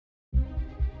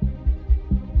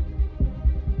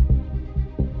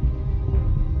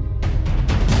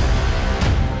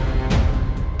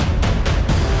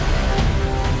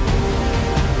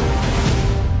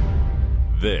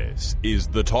is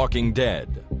The Talking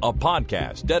Dead, a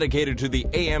podcast dedicated to the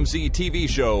AMC TV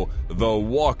show The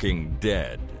Walking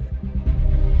Dead.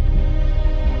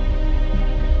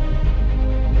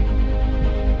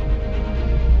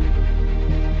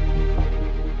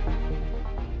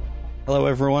 Hello,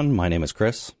 everyone. My name is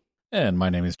Chris. And my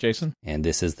name is Jason. And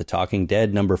this is The Talking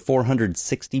Dead, number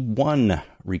 461,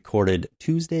 recorded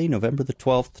Tuesday, November the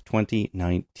 12th,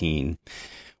 2019.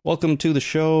 Welcome to the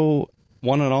show,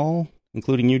 one and all,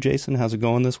 including you, Jason. How's it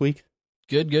going this week?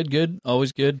 Good.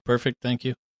 Always good. Perfect. Thank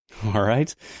you. All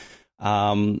right.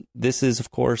 This is,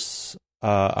 of course,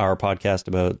 our podcast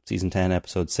about Season 10,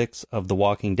 Episode 6 of The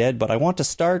Walking Dead. But I want to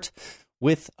start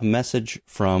with a message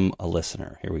from a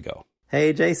listener. Here we go.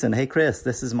 Hey, Jason. Hey, Chris.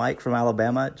 This is Mike from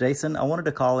Alabama. Jason, I wanted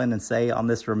to call in and say on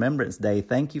this Remembrance Day,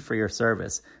 thank you for your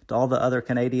service. To all the other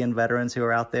Canadian veterans who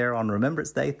are out there on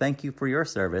Remembrance Day, thank you for your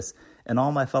service. And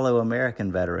all my fellow American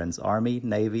veterans, Army,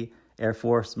 Navy, Air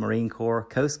Force, Marine Corps,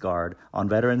 Coast Guard, on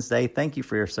Veterans Day, thank you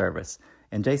for your service.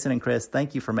 And Jason and Chris,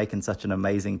 thank you for making such an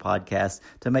amazing podcast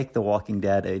to make The Walking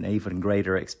Dead an even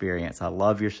greater experience. I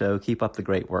love your show. Keep up the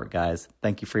great work, guys.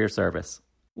 Thank you for your service.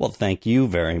 Well, thank you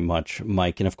very much,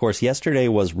 Mike. And of course, yesterday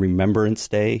was Remembrance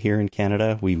Day here in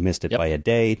Canada. We missed it by a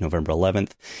day, November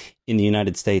 11th. In the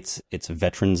United States, it's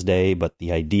Veterans Day, but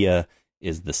the idea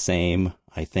is the same,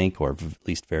 I think, or at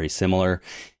least very similar.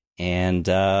 And,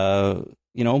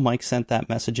 Mike sent that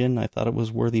message in. I thought it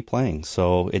was worthy playing.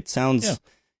 So it sounds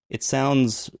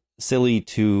silly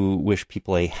to wish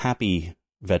people a happy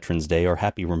Veterans Day or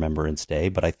happy Remembrance Day,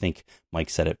 but I think Mike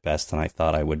said it best, and I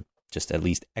thought I would just at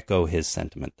least echo his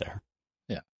sentiment there.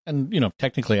 Yeah. And,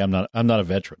 technically I'm not a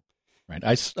veteran, right?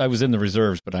 I was in the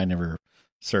reserves, but I never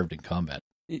served in combat.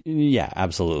 Yeah,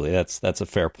 absolutely. That's a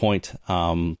fair point.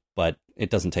 But it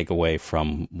doesn't take away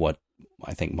from what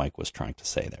I think Mike was trying to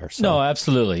say there. So. No,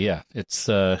 absolutely. Yeah. It's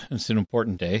an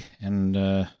important day, and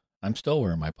I'm still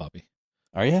wearing my poppy.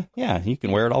 Are you? Yeah. You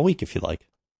can wear it all week if you like.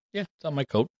 Yeah. It's on my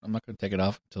coat. I'm not going to take it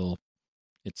off until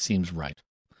it seems right.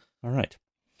 All right.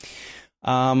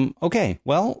 Okay,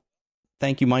 well,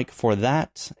 thank you, Mike, for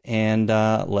that, and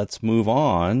let's move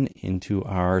on into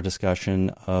our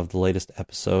discussion of the latest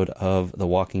episode of The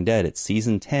Walking Dead. It's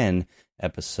Season 10,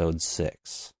 Episode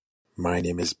 6. My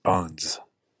name is Bonds.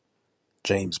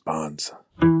 James Bonds.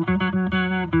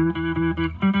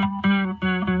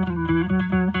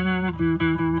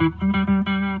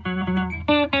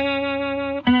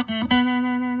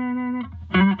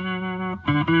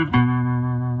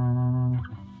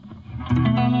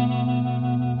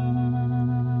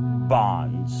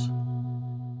 Bonds.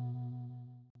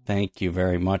 Thank you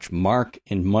very much, Mark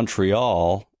in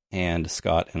Montreal and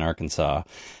Scott in Arkansas.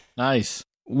 Nice.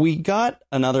 We got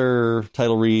another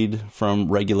title read from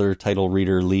regular title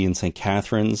reader Lee in St.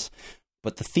 Catharines,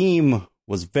 but the theme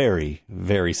was very,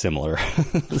 very similar.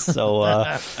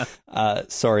 So,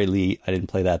 sorry, Lee, I didn't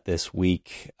play that this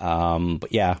week.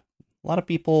 But yeah, a lot of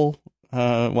people,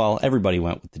 everybody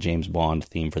went with the James Bond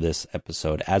theme for this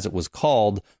episode, as it was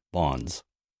called Bonds.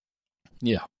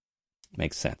 Yeah.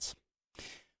 Makes sense.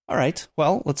 All right.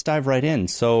 Well, let's dive right in.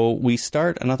 So we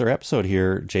start another episode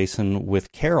here, Jason,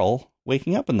 with Carol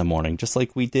waking up in the morning, just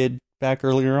like we did back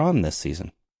earlier on this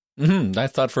season. Mm-hmm. I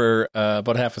thought for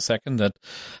about half a second that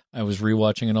I was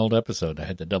rewatching an old episode. I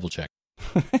had to double check.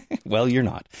 Well, you're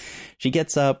not. She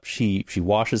gets up, she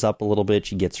washes up a little bit,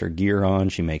 she gets her gear on,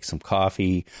 she makes some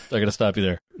coffee. I got to stop you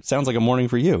there. Sounds like a morning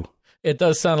for you. It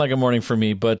does sound like a morning for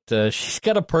me, but she's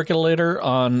got a percolator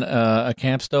on a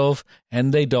camp stove,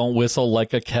 and they don't whistle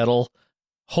like a kettle.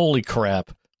 Holy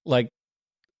crap. Like,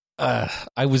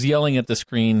 I was yelling at the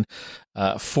screen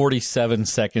 47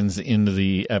 seconds into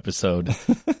the episode.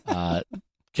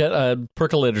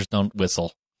 Percolators don't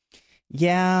whistle.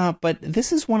 Yeah, but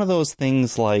this is one of those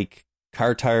things like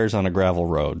car tires on a gravel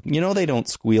road. They don't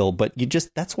squeal, but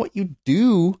that's what you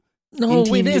do. No,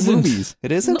 it isn't. Movies.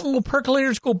 It isn't? No,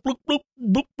 percolators go bloop, bloop,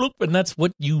 bloop, bloop, and that's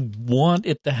what you want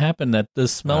it to happen, that the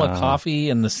smell of coffee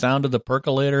and the sound of the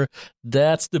percolator,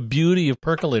 that's the beauty of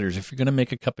percolators. If you're going to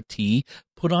make a cup of tea,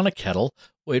 put on a kettle,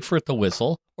 wait for it to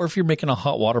whistle, or if you're making a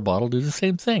hot water bottle, do the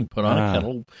same thing. Put on a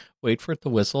kettle, wait for it to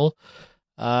whistle,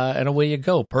 and away you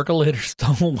go. Percolators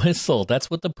don't whistle.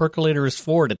 That's what the percolator is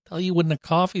for, to tell you when the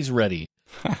coffee's ready.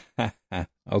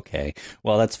 Okay,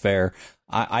 well, that's fair.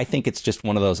 I think it's just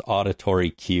one of those auditory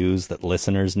cues that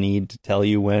listeners need to tell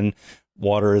you when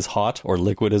water is hot or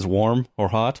liquid is warm or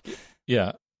hot.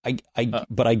 Yeah.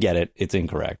 But I get it. It's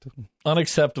incorrect.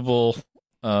 Unacceptable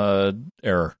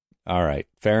error. All right.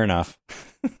 Fair enough.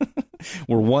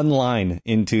 We're one line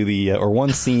into the, or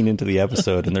one scene into the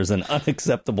episode, and there's an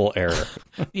unacceptable error.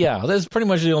 Yeah, that's pretty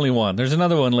much the only one. There's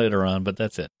another one later on, but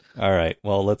that's it. All right.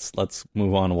 Well, let's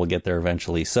move on. We'll get there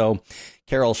eventually. So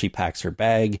Carol, she packs her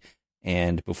bag,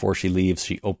 and before she leaves,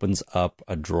 she opens up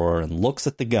a drawer and looks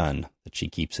at the gun that she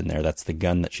keeps in there. That's the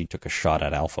gun that she took a shot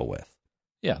at Alpha with.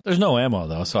 Yeah, there's no ammo,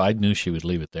 though, so I knew she would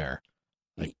leave it there.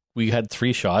 Like, we had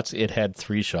 3 shots. It had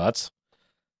 3 shots.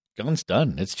 Gun's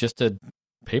done. It's just a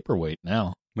paperweight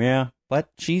now. Yeah, but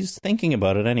she's thinking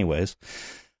about it anyways.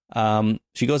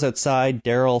 She goes outside.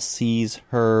 Daryl sees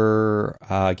her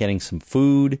getting some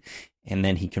food, and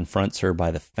then he confronts her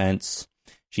by the fence.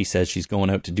 She says she's going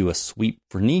out to do a sweep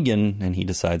for Negan, and he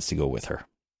decides to go with her.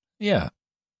 Yeah.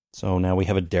 So now we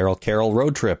have a Daryl-Carol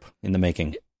road trip in the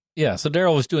making. Yeah, so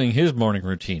Daryl was doing his morning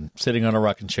routine, sitting on a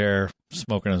rocking chair,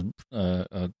 smoking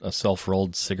a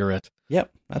self-rolled cigarette. Yep,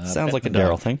 that sounds like a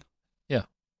Daryl thing. Yeah.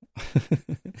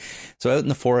 So out in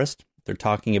the forest, they're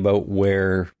talking about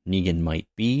where Negan might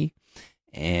be,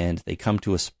 and they come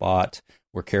to a spot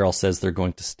where Carol says they're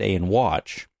going to stay and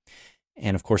watch.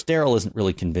 And of course, Daryl isn't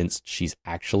really convinced she's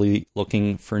actually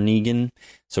looking for Negan,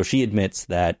 so she admits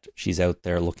that she's out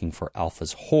there looking for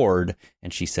Alpha's horde,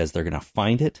 and she says they're going to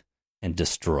find it and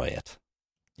destroy it.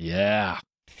 Yeah.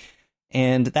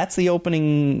 And that's the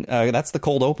opening, that's the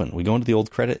cold open. We go into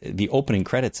the opening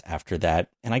credits after that,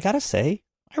 and I gotta say,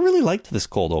 I really liked this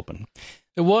cold open.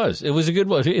 It was a good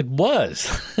one. It was.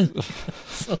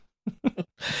 So,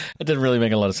 it didn't really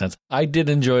make a lot of sense. I did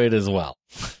enjoy it as well.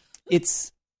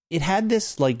 It had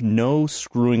this, like, no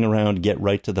screwing around, get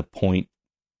right to the point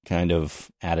kind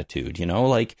of attitude, you know?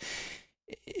 Like,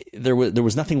 there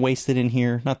was nothing wasted in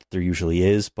here. Not that there usually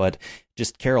is, but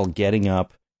just Carol getting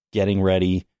up, getting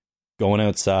ready, going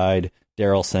outside,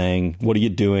 Daryl saying, "What are you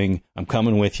doing? I'm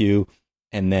coming with you."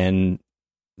 And then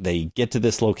they get to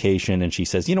this location, and she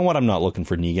says, "You know what? I'm not looking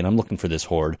for Negan. I'm looking for this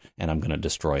horde, and I'm going to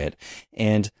destroy it."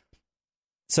 And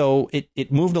so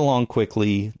it moved along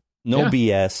quickly, no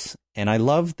BS, and I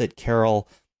love that Carol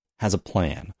has a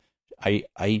plan.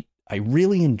 I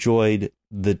really enjoyed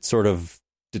the sort of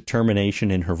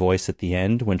determination in her voice at the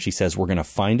end when she says, "We're going to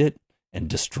find it and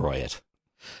destroy it."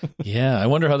 Yeah, I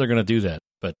wonder how they're going to do that.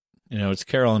 But, it's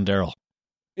Carol and Daryl.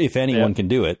 If anyone can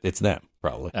do it, it's them,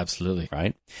 probably. Absolutely.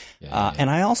 Right? Yeah. And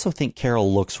I also think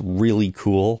Carol looks really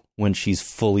cool when she's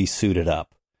fully suited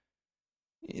up.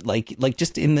 Like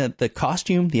just in the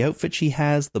costume, the outfit she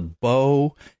has, the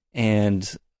bow, and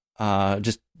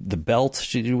just the belt.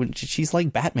 She's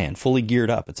like Batman, fully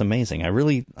geared up. It's amazing. I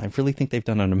really think they've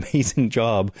done an amazing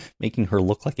job making her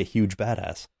look like a huge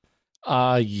badass.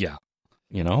 Yeah.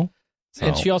 So.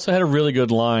 And she also had a really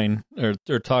good line.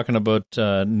 They're talking about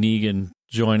Negan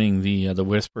joining the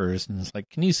Whisperers, and it's like,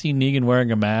 can you see Negan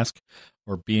wearing a mask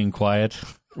or being quiet?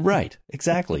 Right,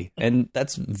 exactly. And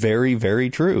that's very, very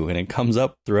true. And it comes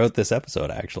up throughout this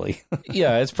episode, actually.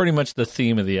 Yeah, it's pretty much the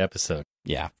theme of the episode.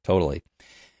 Yeah, totally.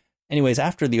 Anyways,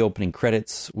 after the opening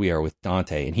credits, we are with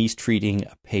Dante, and he's treating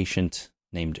a patient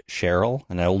named Cheryl,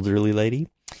 an elderly lady,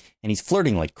 and he's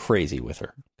flirting like crazy with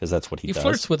her, because that's what he does. He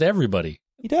flirts with everybody.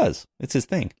 He does. It's his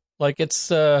thing. Like,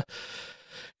 I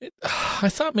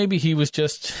thought maybe he was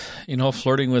just,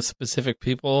 flirting with specific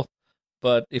people.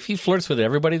 But if he flirts with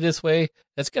everybody this way,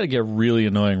 that's got to get really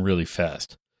annoying really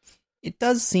fast. It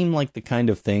does seem like the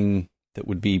kind of thing that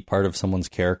would be part of someone's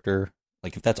character.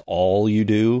 Like, if that's all you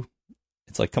do,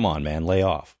 it's like, come on, man, lay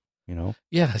off,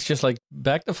 Yeah, it's just like,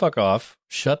 back the fuck off,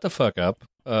 shut the fuck up.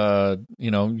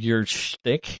 Your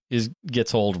shtick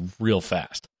gets old real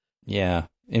fast. Yeah.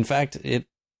 In fact,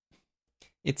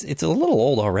 it's a little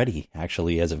old already,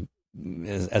 actually, as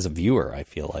a viewer, I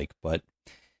feel like, but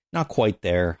not quite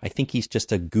there. I think he's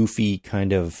just a goofy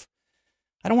kind of,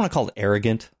 I don't want to call it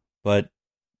arrogant, but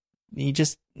he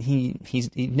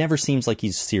never seems like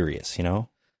he's serious,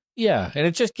 Yeah, and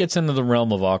it just gets into the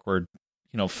realm of awkward,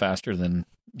 faster than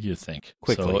you think.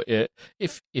 Quickly. So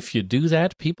if you do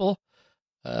that, people,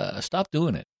 stop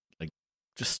doing it. Like,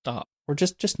 just stop. Or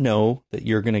just know that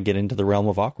you're going to get into the realm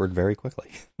of awkward very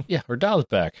quickly. Yeah, or dial it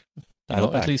back. Dial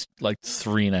it back. At least like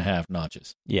 3.5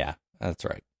 notches. Yeah, that's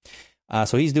right.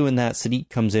 So he's doing that. Sadiq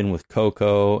comes in with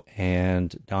Coco,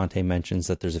 and Dante mentions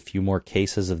that there's a few more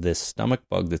cases of this stomach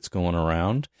bug that's going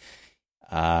around.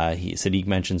 Sadiq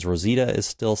mentions Rosita is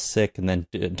still sick, and then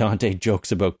Dante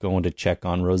jokes about going to check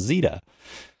on Rosita.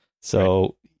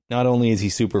 So Not only is he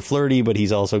super flirty, but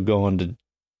he's also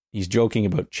he's joking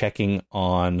about checking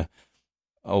on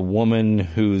a woman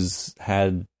who's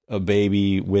had a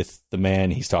baby with the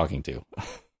man he's talking to.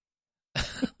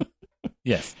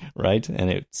 Yes. Right?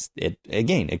 And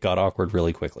it got awkward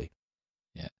really quickly.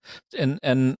 Yeah.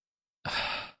 And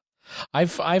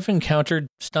I've encountered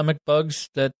stomach bugs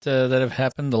that have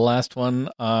happened. The last one,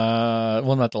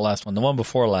 well, not the last one, the one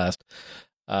before last.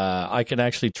 I can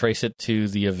actually trace it to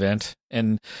the event,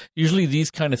 and usually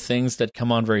these kind of things that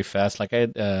come on very fast, like I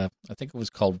had, I think it was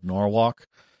called Norwalk.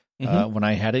 When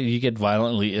I had it, you get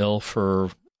violently ill for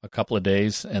a couple of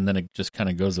days, and then it just kind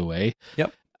of goes away.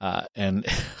 Yep. And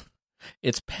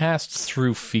it's passed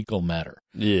through fecal matter.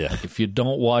 Yeah. Like if you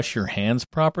don't wash your hands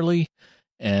properly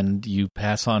and you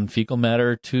pass on fecal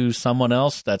matter to someone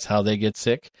else, that's how they get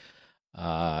sick.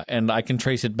 And I can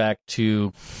trace it back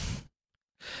to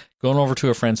going over to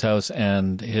a friend's house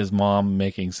and his mom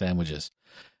making sandwiches.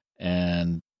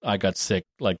 And I got sick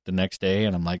like the next day,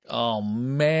 and I'm like, oh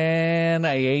man,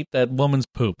 I ate that woman's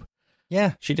poop.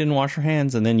 Yeah, she didn't wash her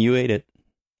hands, and then you ate it.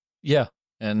 Yeah,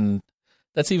 and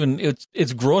that's even,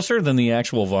 it's grosser than the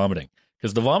actual vomiting,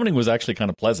 because the vomiting was actually kind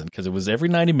of pleasant, because it was every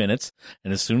 90 minutes,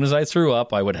 and as soon as I threw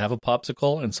up, I would have a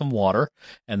popsicle and some water,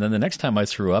 and then the next time I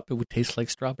threw up, it would taste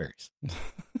like strawberries.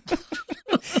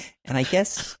 And I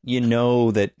guess you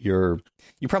know that you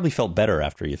probably felt better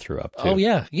after you threw up, too. Oh,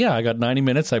 yeah. Yeah, I got 90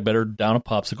 minutes. I better down a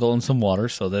popsicle and some water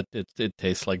so that it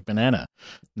tastes like banana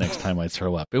next time I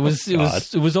throw up. It was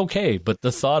okay, but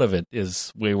the thought of it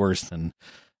is way worse than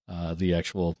the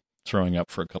actual throwing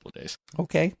up for a couple of days.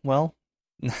 Okay, well.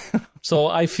 So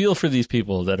I feel for these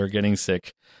people that are getting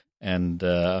sick, and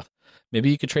maybe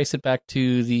you could trace it back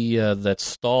to the that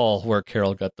stall where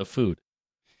Carol got the food,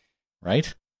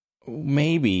 right?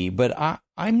 Maybe, but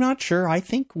I'm not sure. I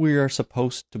think we are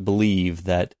supposed to believe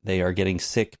that they are getting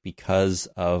sick because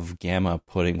of Gamma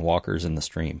putting walkers in the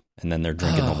stream, and then they're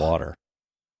drinking the water.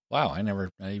 Wow, I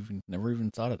never even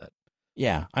thought of that.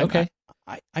 Yeah. Okay.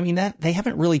 I mean, that they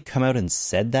haven't really come out and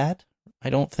said that,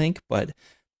 I don't think, but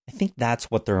I think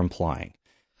that's what they're implying.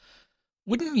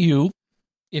 Wouldn't you,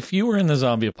 if you were in the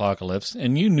zombie apocalypse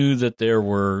and you knew that there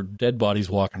were dead bodies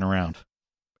walking around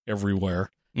everywhere,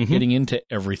 getting into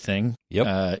everything,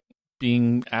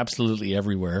 being absolutely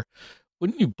everywhere,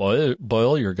 wouldn't you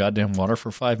boil your goddamn water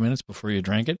for 5 minutes before you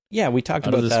drank it? Yeah, we talked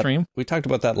about that. Stream? We talked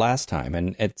about that last time,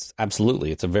 and it's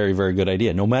a very, very good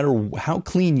idea. No matter how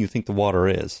clean you think the water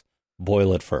is,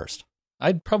 boil it first.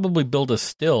 I'd probably build a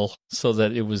still so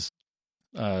that it was,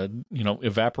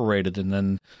 evaporated and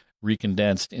then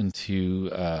recondensed into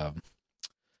what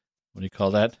do you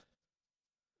call that?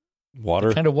 Water.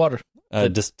 What kind of water?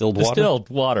 Distilled water. Distilled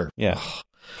water. Yeah.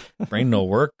 Brain no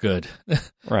work. Good.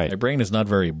 Right. My brain is not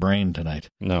very brain tonight.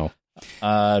 No.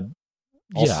 I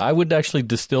would actually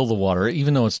distill the water,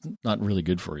 even though it's not really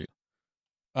good for you.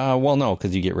 Well, no,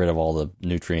 because you get rid of all the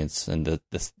nutrients and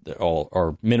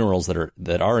or minerals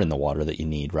that are in the water that you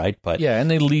need, right? But yeah,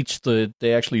 and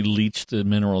they actually leach the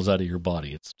minerals out of your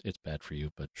body. It's bad for you,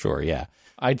 but sure, yeah,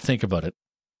 I'd think about it.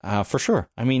 For sure.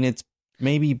 I mean, it's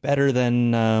maybe better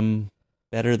than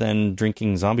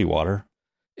drinking zombie water.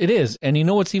 It is, and you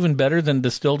know what's even better than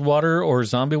distilled water or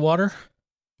zombie water?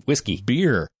 Whiskey,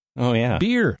 beer. Oh yeah,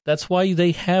 beer. That's why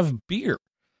they have beer,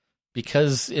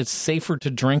 because it's safer to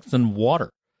drink than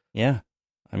water. Yeah.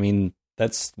 I mean,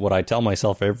 that's what I tell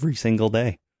myself every single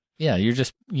day. Yeah, you're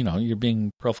just, you're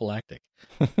being prophylactic.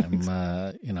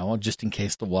 I'm, just in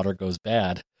case the water goes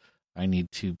bad, I need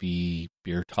to be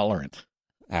beer tolerant.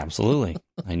 Absolutely.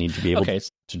 I need to be able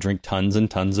to drink tons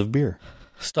and tons of beer.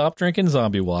 Stop drinking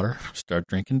zombie water. Start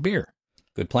drinking beer.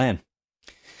 Good plan.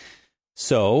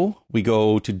 So we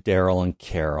go to Daryl and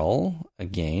Carol.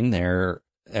 Again, they're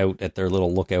out at their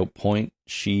little lookout point.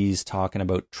 She's talking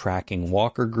about tracking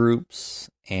walker groups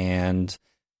and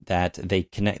that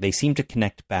they seem to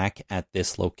connect back at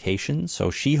this location. So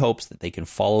she hopes that they can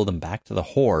follow them back to the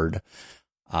horde.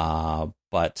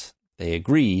 But they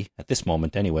agree at this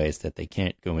moment anyways that they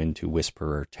can't go into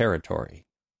Whisperer territory.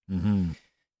 Mm-hmm.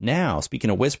 Now,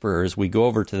 speaking of Whisperers, we go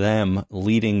over to them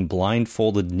leading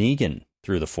blindfolded Negan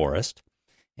through the forest.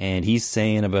 And he's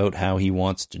saying about how he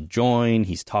wants to join.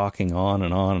 He's talking on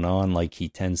and on and on like he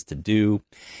tends to do.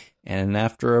 And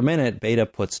after a minute, Beta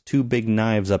puts 2 big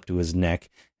knives up to his neck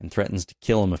and threatens to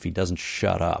kill him if he doesn't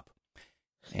shut up.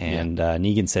 And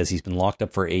Negan says he's been locked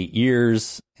up for 8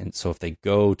 years. And so if they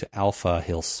go to Alpha,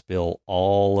 he'll spill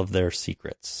all of their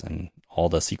secrets. And all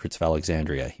the secrets of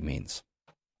Alexandria, he means.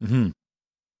 Mm-hmm.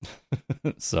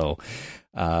 So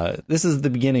this is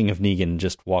the beginning of Negan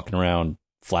just walking around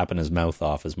flapping his mouth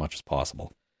off as much as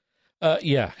possible.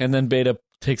 Yeah, and then Beta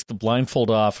takes the blindfold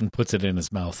off and puts it in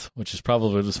his mouth, which is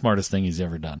probably the smartest thing he's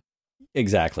ever done.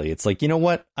 Exactly. It's like, you know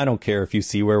what? I don't care if you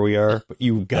see where we are, but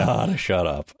you gotta shut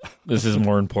up. This is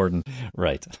more important.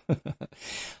 Right.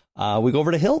 We go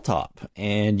over to Hilltop,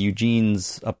 and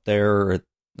Eugene's up there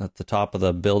at the top of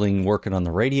the building working on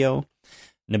the radio.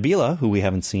 Nabila, who we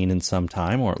haven't seen in some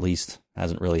time, or at least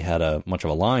hasn't really had much of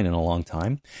a line in a long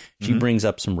time, she brings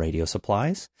up some radio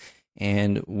supplies.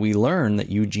 And we learn that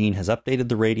Eugene has updated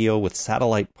the radio with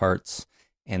satellite parts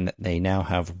and that they now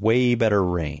have way better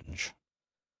range.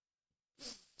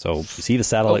 So, you see, the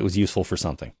satellite was useful for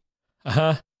something.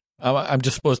 Uh-huh. I'm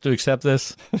just supposed to accept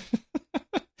this?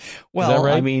 Well, Is that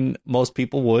right? I mean, most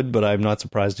people would, but I'm not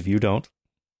surprised if you don't.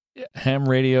 Ham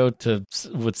radio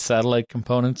with satellite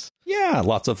components? Yeah,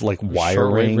 lots of like Shortwave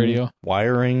wiring. radio?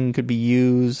 Wiring could be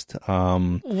used.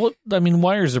 Well, I mean,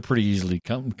 wires are pretty easily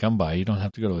come by. You don't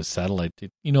have to go to a satellite.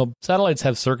 Satellites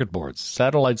have circuit boards.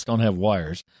 Satellites don't have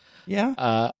wires.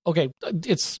 Yeah. Okay,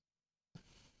 it's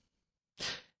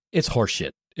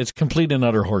horseshit. It's complete and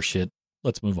utter horseshit.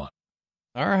 Let's move on.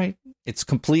 All right. It's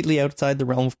completely outside the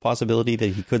realm of possibility that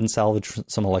he couldn't salvage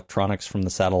some electronics from the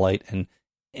satellite and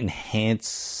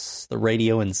enhance the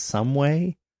radio in some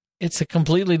way. It's a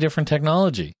completely different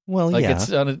technology. Well, like yeah.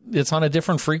 it's on a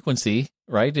different frequency,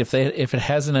 right? If it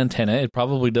has an antenna, it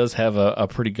probably does have a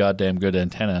pretty goddamn good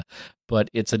antenna, but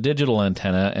it's a digital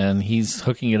antenna, and he's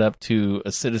hooking it up to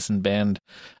a citizen band,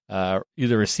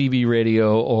 either a CB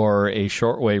radio or a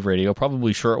shortwave radio,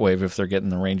 probably shortwave if they're getting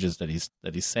the ranges that he's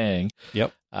saying.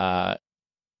 Yep.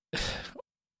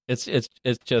 It's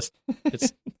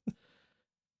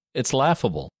it's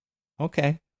laughable.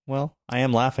 Okay. Well, I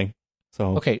am laughing.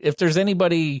 So okay, if there's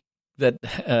anybody that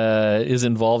is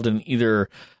involved in either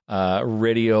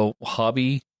radio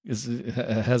hobby,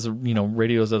 has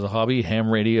radios as a hobby,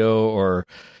 ham radio or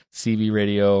CB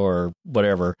radio or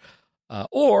whatever,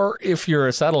 or if you're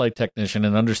a satellite technician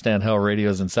and understand how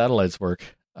radios and satellites work,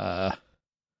 call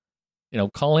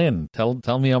in,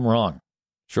 tell me I'm wrong.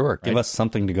 Sure, give us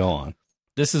something to go on.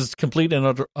 This is complete and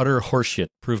utter horseshit.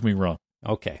 Prove me wrong.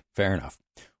 Okay, fair enough.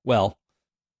 Well,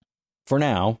 for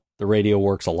now, the radio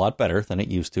works a lot better than it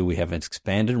used to. We have an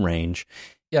expanded range.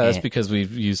 Yeah, that's because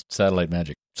we've used satellite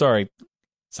magic. Sorry.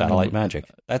 Satellite magic.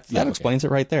 That explains it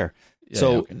right there. Yeah,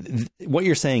 so what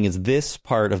you're saying is this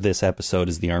part of this episode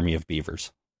is the Army of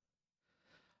Beavers.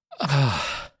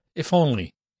 If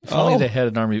only. If only they had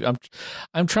an army.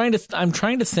 I'm trying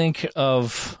to think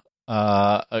of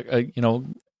a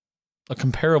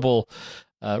comparable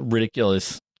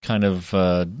ridiculous kind of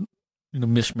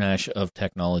mishmash of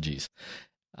technologies.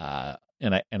 And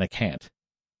I can't.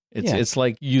 It's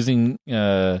like using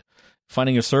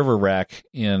finding a server rack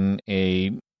in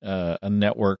a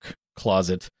network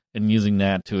closet and using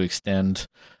that to extend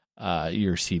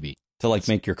your CB to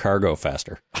make your car go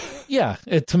faster. Yeah,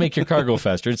 to make your car go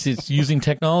faster. It's using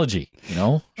technology.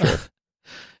 Sure.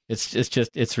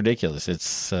 It's ridiculous.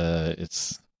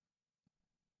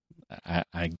 I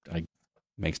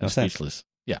makes no speechless. Sense.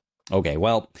 Yeah. Okay.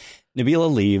 Well,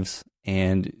 Nabila leaves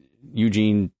and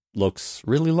Eugene looks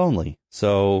really lonely.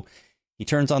 So he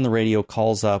turns on the radio,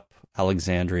 calls up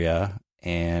Alexandria,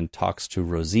 and talks to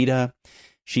Rosita.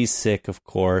 She's sick, of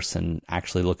course, and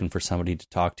actually looking for somebody to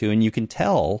talk to. And you can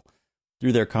tell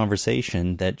through their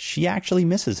conversation that she actually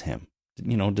misses him,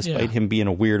 despite him being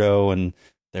a weirdo and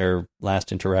their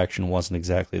last interaction wasn't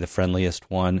exactly the friendliest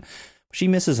one. She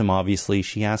misses him, obviously.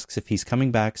 She asks if he's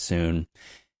coming back soon.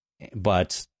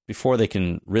 But before they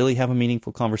can really have a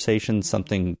meaningful conversation,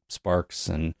 something sparks,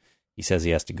 and he says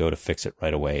he has to go to fix it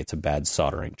right away. It's a bad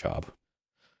soldering job.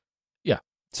 Yeah.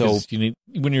 So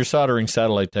when you're soldering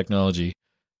satellite technology,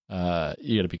 you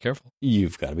got to be careful.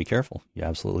 You've got to be careful. You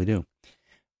absolutely do.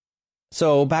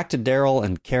 So back to Daryl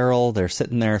and Carol. They're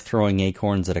sitting there throwing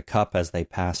acorns at a cup as they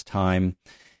pass time.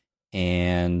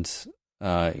 And,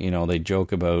 they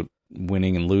joke about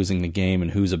winning and losing the game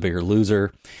and who's a bigger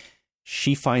loser.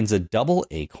 She finds a double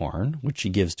acorn, which she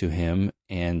gives to him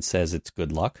and says it's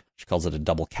good luck. She calls it a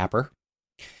double capper.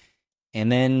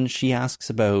 And then she asks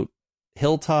about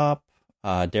Hilltop.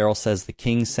 Daryl says the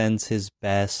king sends his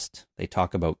best. They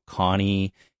talk about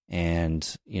Connie,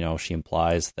 and, she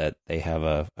implies that they have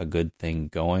a good thing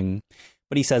going.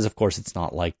 But he says, of course, it's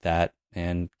not like that.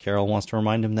 And Carol wants to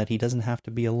remind him that he doesn't have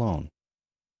to be alone.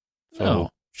 So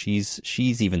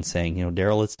she's even saying,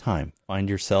 Daryl, it's time. Find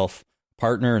yourself a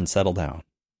partner and settle down.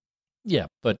 Yeah,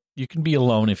 but you can be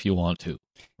alone if you want to,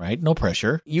 right? No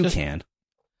pressure. You can.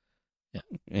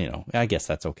 Yeah. I guess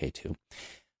that's okay too.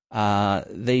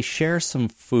 They share some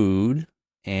food,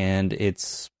 and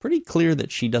it's pretty clear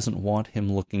that she doesn't want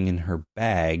him looking in her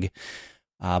bag.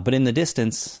 But in the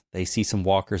distance, they see some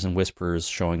walkers and whisperers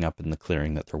showing up in the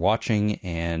clearing that they're watching,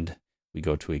 and we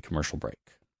go to a commercial break.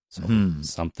 So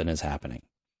something is happening.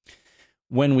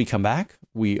 When we come back,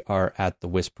 we are at the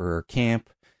Whisperer camp.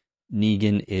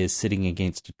 Negan is sitting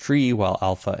against a tree while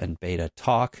Alpha and Beta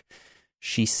talk.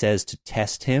 She says to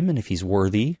test him, and if he's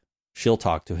worthy, she'll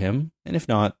talk to him, and if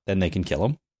not, then they can kill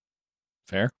him.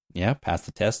 Fair. Yeah, pass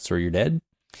the tests or you're dead.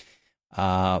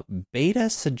 Beta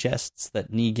suggests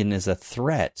that Negan is a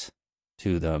threat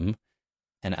to them,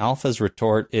 and Alpha's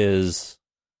retort is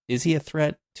he a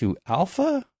threat to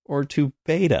Alpha or to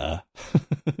Beta?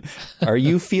 Are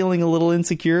you feeling a little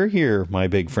insecure here, my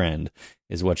big friend,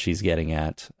 is what she's getting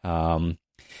at. And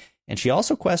she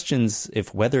also questions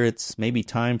whether it's maybe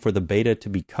time for the Beta to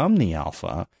become the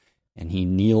Alpha, and he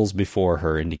kneels before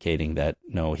her, indicating that,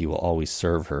 no, he will always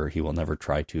serve her. He will never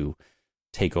try to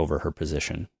take over her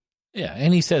position. Yeah,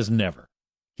 and he says never.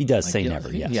 He does say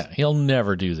never, yes. Yeah, he'll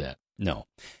never do that. No.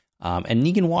 And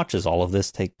Negan watches all of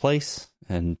this take place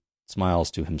and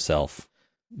smiles to himself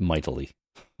mightily.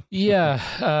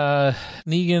 Yeah,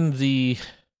 Negan,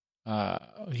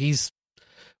 he's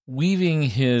weaving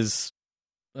his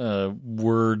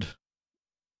word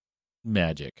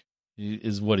magic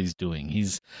is what he's doing.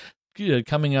 He's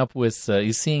coming up with,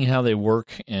 he's seeing how they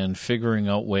work and figuring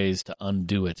out ways to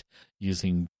undo it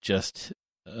using just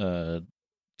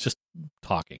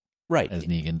talking. Right. As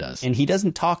Negan does. And he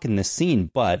doesn't talk in this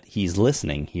scene, but he's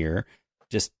listening here,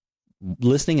 just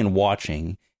listening and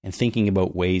watching and thinking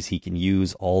about ways he can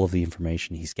use all of the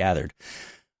information he's gathered.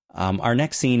 Our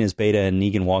next scene is Beta and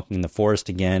Negan walking in the forest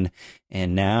again,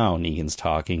 and now Negan's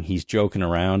talking. He's joking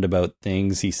around about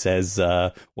things. He says,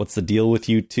 what's the deal with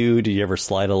you two? Did you ever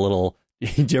slide Alpha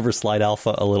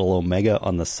a little Omega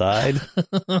on the side?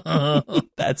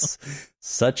 That's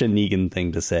such a Negan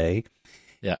thing to say.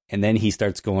 Yeah. And then he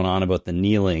starts going on about the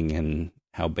kneeling and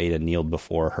how Beta kneeled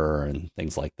before her and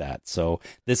things like that. So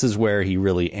this is where he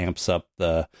really amps up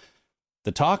the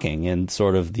talking and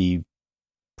sort of the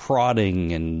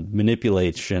prodding and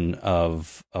manipulation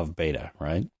of Beta,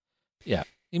 right? Yeah.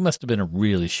 He must have been a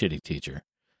really shitty teacher.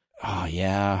 Oh,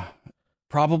 yeah.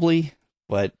 Probably,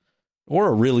 or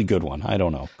a really good one. I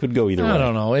don't know. Could go either way. I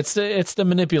don't know. It's the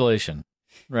manipulation,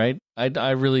 right? I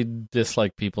really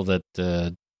dislike people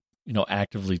that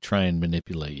actively try and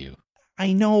manipulate you.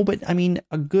 I know, but I mean,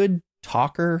 a good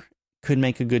talker could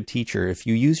make a good teacher. If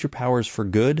you use your powers for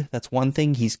good, that's one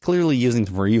thing. He's clearly using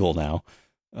them for evil now.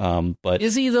 But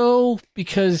is he though?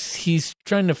 Because he's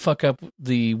trying to fuck up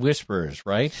the Whisperers,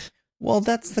 right? Well,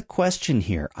 that's the question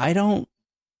here.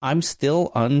 I'm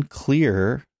still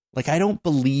unclear. Like, I don't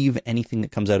believe anything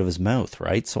that comes out of his mouth,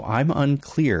 right? So I'm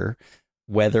unclear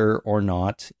whether or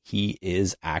not he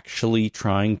is actually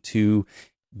trying to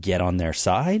get on their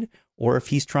side or if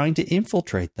he's trying to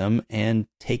infiltrate them and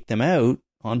take them out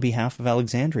on behalf of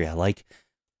Alexandria. Like,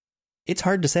 it's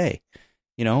hard to say.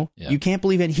 You can't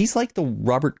believe it. He's like the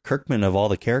Robert Kirkman of all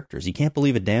the characters. You can't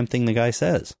believe a damn thing the guy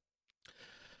says.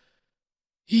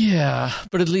 Yeah,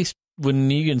 but at least when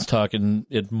Negan's talking,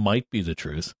 it might be the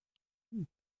truth.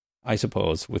 I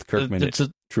suppose with Kirkman, it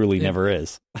truly never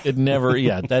is. It never,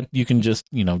 that you can just,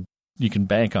 you can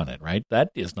bank on it, right? That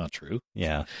is not true.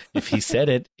 Yeah. If he said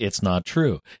it, it's not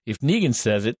true. If Negan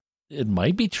says it, it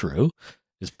might be true.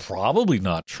 It's probably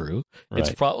not true. Right.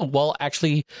 It's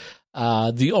actually,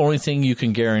 the only thing you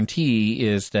can guarantee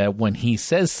is that when he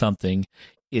says something,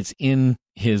 it's in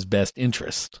his best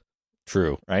interest.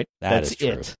 True. Right? That's true.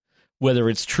 It. Whether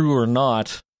it's true or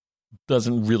not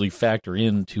doesn't really factor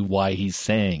into why he's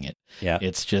saying it. Yeah.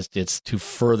 It's to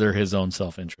further his own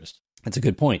self-interest. That's a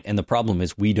good point. And the problem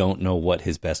is we don't know what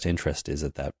his best interest is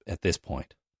at this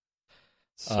point.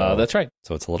 So, that's right.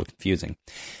 So it's a little confusing.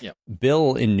 Yep.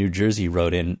 Bill in New Jersey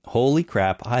wrote in, "Holy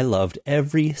crap, I loved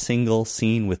every single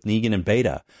scene with Negan and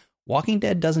Beta. Walking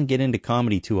Dead doesn't get into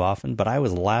comedy too often, but I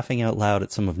was laughing out loud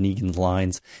at some of Negan's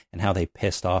lines and how they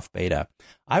pissed off Beta.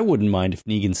 I wouldn't mind if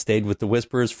Negan stayed with the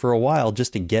Whisperers for a while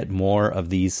just to get more of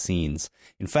these scenes.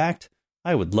 In fact,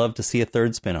 I would love to see a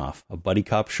third spinoff, a buddy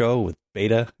cop show with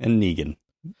Beta and Negan."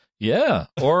 Yeah,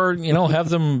 or have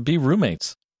them be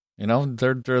roommates.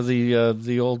 They're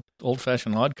the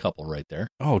old-fashioned odd couple right there.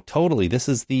 Oh, totally. This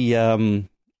is the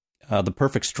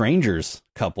perfect strangers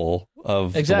couple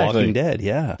of The Walking Dead.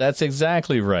 Yeah, that's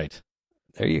exactly right.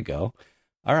 There you go.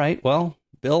 All right. Well,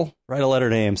 Bill, write a letter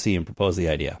to AMC and propose the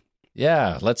idea.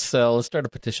 Yeah, let's start a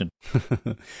petition.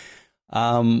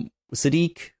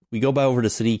 Sadiq, we go by over to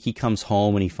Sadiq. He comes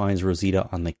home and he finds Rosita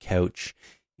on the couch,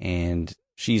 and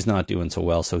she's not doing so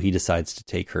well, so he decides to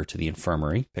take her to the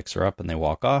infirmary, picks her up, and they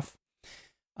walk off.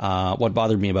 What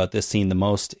bothered me about this scene the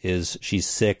most is she's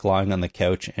sick, lying on the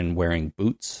couch and wearing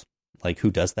boots. Like,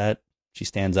 who does that? She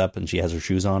stands up and she has her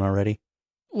shoes on already.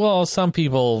 Well, some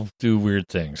people do weird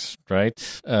things, right?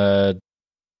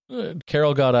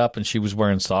 Carol got up and she was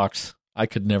wearing socks. I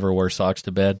could never wear socks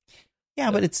to bed. Yeah,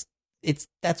 but it's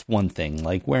that's one thing.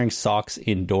 Like, wearing socks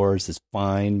indoors is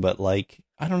fine, but like,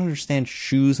 I don't understand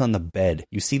shoes on the bed.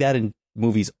 You see that in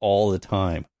movies all the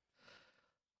time.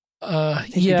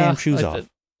 Take your damn shoes off.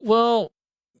 Well,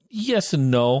 yes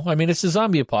and no. I mean, it's a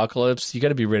zombie apocalypse. You got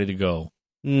to be ready to go,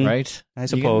 right? I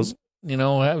suppose.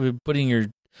 Putting your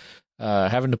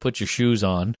having to put your shoes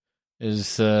on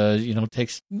is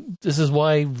takes. This is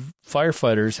why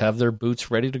firefighters have their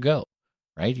boots ready to go,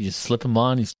 right? You just slip them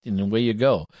on, and away you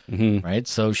go, right?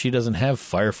 So she doesn't have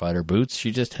firefighter boots.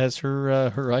 She just has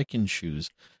her hiking shoes,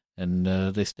 and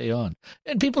they stay on.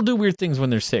 And people do weird things when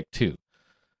they're sick too.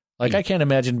 Like, I can't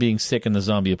imagine being sick in the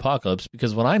zombie apocalypse,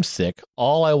 because when I'm sick,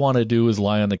 all I want to do is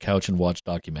lie on the couch and watch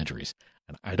documentaries.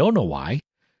 And I don't know why.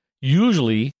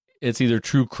 Usually, it's either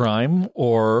true crime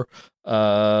or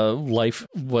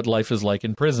what life is like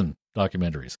in prison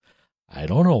documentaries. I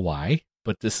don't know why,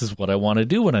 but this is what I want to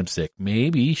do when I'm sick.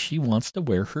 Maybe she wants to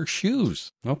wear her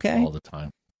shoes all the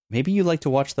time. Maybe you like to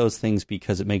watch those things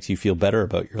because it makes you feel better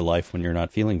about your life when you're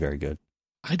not feeling very good.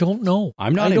 I don't know.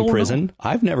 I'm not in prison.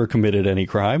 I've never committed any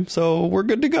crime, so we're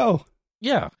good to go.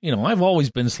 Yeah. I've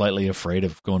always been slightly afraid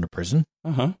of going to prison.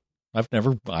 Uh-huh. I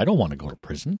don't want to go to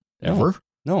prison, ever.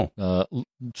 No.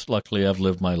 Luckily, I've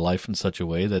lived my life in such a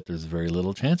way that there's very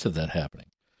little chance of that happening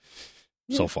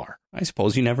so far. I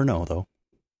suppose you never know, though.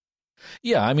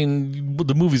 Yeah, I mean,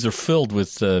 the movies are filled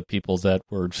with people that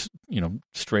were,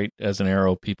 straight as an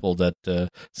arrow, people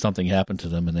that something happened to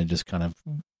them and they just kind of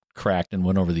cracked and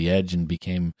went over the edge and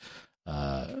became,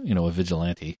 a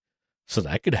vigilante. So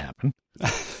that could happen.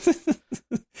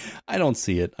 I don't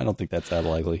see it. I don't think that's that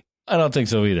likely. I don't think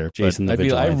so either. Jason the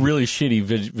Vigilante. I'm really shitty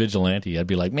vigilante. I'd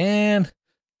be like, man,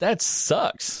 that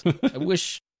sucks. I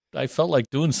wish I felt like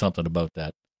doing something about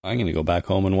that. I'm going to go back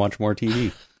home and watch more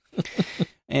TV.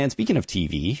 And speaking of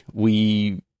TV,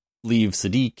 we leave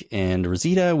Sadiq and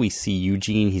Rosita. We see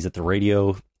Eugene. He's at the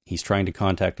radio. He's trying to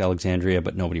contact Alexandria,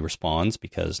 but nobody responds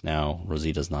because now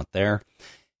Rosita's not there.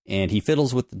 And he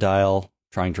fiddles with the dial,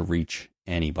 trying to reach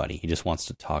anybody. He just wants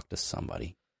to talk to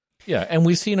somebody. Yeah, and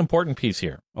we see an important piece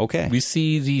here. Okay. We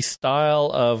see the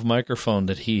style of microphone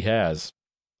that he has,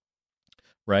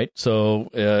 right? So,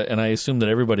 and I assume that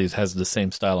everybody has the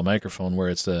same style of microphone where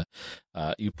it's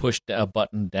you push a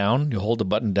button down, you hold the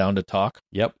button down to talk.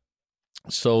 Yep.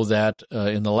 So that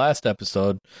in the last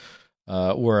episode,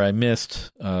 where I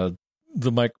missed the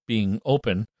mic being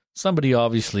open, somebody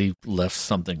obviously left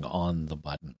something on the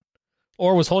button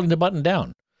or was holding the button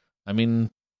down. I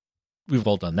mean, we've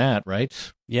all done that, right?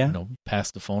 Yeah.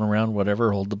 Pass the phone around,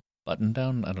 whatever, hold the button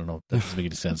down. I don't know if that doesn't make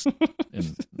any sense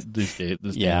in this day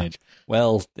and age.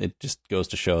 Well, it just goes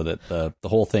to show that the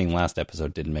whole thing last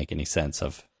episode didn't make any sense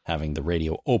of having the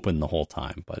radio open the whole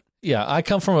time. But yeah, I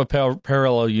come from a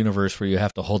parallel universe where you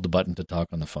have to hold the button to talk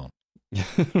on the phone.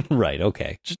 Right.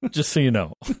 Okay. Just so you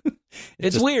know,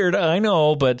 it's weird. I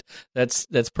know, but that's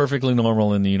perfectly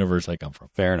normal in the universe I come from.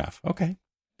 Fair enough. Okay.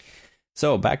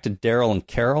 So back to Daryl and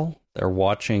Carol. They're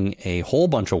watching a whole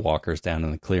bunch of walkers down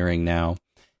in the clearing now.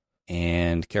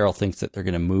 And Carol thinks that they're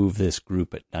going to move this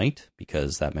group at night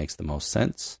because that makes the most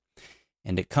sense.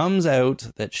 And it comes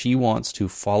out that she wants to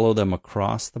follow them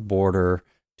across the border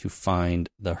to find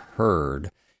the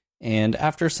herd. And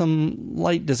after some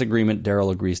light disagreement,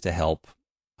 Daryl agrees to help,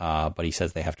 but he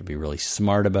says they have to be really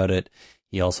smart about it.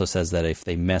 He also says that if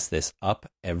they mess this up,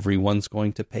 everyone's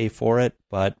going to pay for it.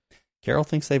 But Carol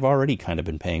thinks they've already kind of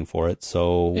been paying for it.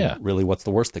 So really, what's the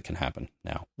worst that can happen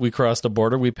now? We cross the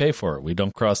border, we pay for it. We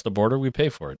don't cross the border, we pay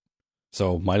for it.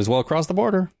 So might as well cross the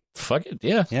border. Fuck it,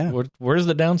 yeah. Yeah. Where's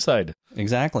the downside?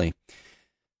 Exactly.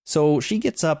 So she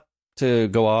gets up to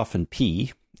go off and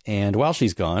pee. And while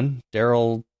she's gone,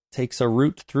 Daryl takes a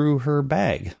route through her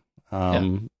bag,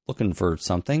 looking for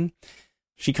something.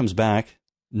 She comes back,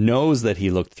 knows that he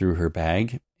looked through her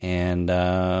bag, and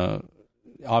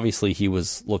obviously he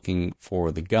was looking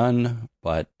for the gun,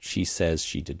 but she says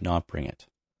she did not bring it.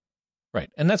 Right,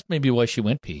 and that's maybe why she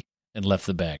went pee and left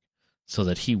the bag, so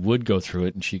that he would go through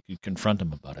it and she could confront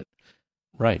him about it.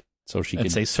 Right, so she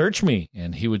could say, search me,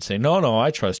 and he would say, no,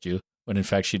 I trust you, when in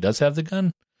fact she does have the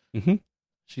gun. Mm-hmm.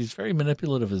 She's very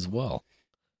manipulative as well.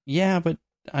 Yeah, but,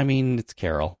 I mean, it's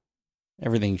Carol.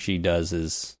 Everything she does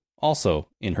is also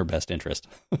in her best interest.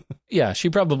 Yeah,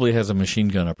 she probably has a machine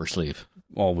gun up her sleeve.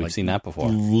 Well, we've seen that before.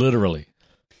 Literally.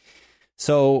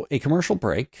 So, a commercial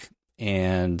break,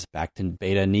 and back to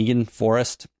Beta Negan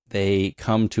Forest. They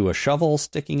come to a shovel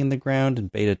sticking in the ground,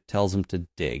 and Beta tells them to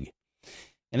dig.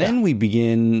 And then we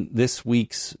begin this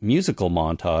week's musical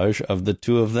montage of the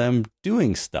two of them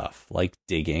doing stuff, like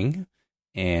digging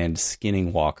and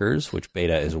skinning walkers, which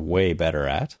Beta is way better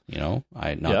at,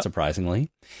 not surprisingly.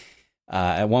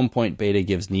 At one point, Beta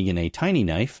gives Negan a tiny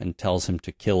knife and tells him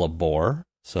to kill a boar.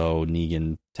 So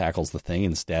Negan tackles the thing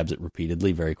and stabs it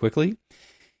repeatedly very quickly.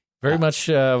 Very much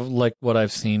like what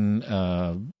I've seen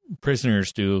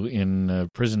prisoners do in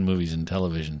prison movies and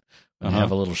television. When they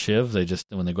have a little shiv,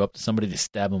 when they go up to somebody, they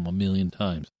stab them 1,000,000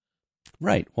 times.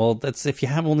 Right. Well, that's if you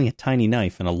have only a tiny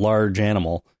knife and a large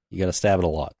animal, you got to stab it a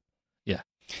lot. Yeah.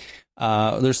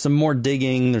 There's some more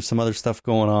digging. There's some other stuff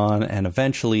going on. And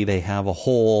eventually they have a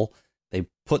hole. They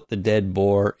put the dead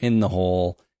boar in the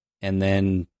hole and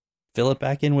then fill it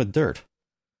back in with dirt.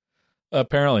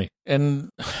 Apparently. And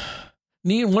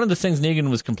one of the things Negan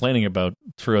was complaining about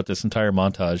throughout this entire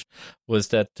montage was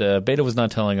that Beta was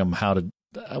not telling him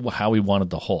how he wanted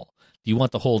the hole. Do you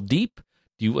want the hole deep?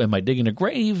 Am I digging a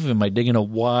grave? Am I digging a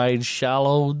wide,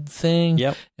 shallow thing?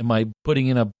 Yep. Am I putting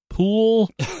in a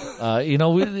pool?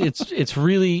 It's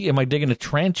really, am I digging a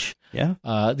trench? Yeah.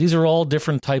 These are all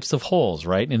different types of holes,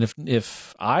 right? And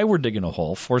if I were digging a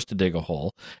hole, forced to dig a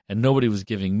hole, and nobody was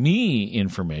giving me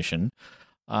information,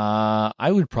 I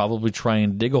would probably try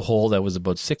and dig a hole that was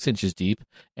about 6 inches deep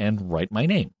and write my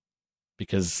name,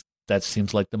 because that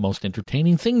seems like the most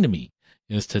entertaining thing to me,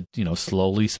 is to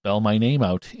slowly spell my name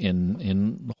out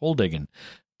in hole digging.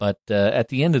 But at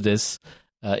the end of this,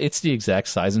 it's the exact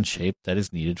size and shape that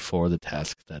is needed for the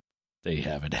task that they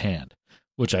have at hand,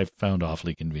 which I found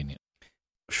awfully convenient.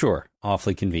 Sure,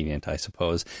 awfully convenient, I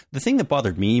suppose. The thing that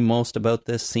bothered me most about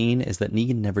this scene is that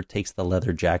Negan never takes the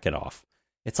leather jacket off.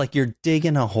 It's like you're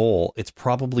digging a hole. It's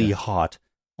probably hot.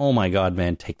 Oh my God,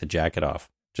 man, take the jacket off.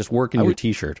 Just work in your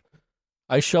T-shirt.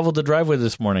 I shoveled the driveway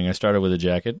this morning. I started with a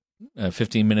jacket.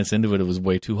 15 minutes into it, it was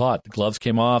way too hot. The gloves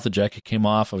came off. The jacket came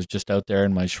off. I was just out there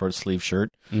in my short sleeve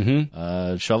shirt,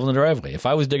 shoveling the driveway. If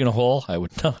I was digging a hole, I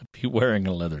would not be wearing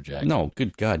a leather jacket. No,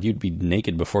 good God, you'd be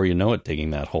naked before you know it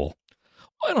digging that hole.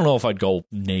 I don't know if I'd go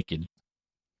naked.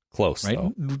 Close, right?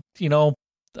 Though.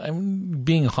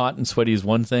 Being hot and sweaty is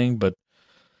one thing, but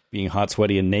being hot,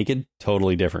 sweaty, and naked,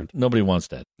 totally different. Nobody wants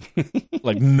that.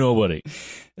 Like, nobody.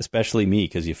 Especially me,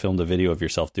 because you filmed a video of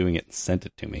yourself doing it and sent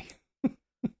it to me.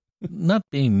 Not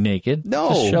being naked. No.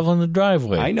 Just shoveling the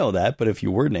driveway. I know that, but if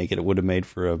you were naked, it would have made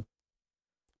for a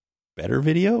better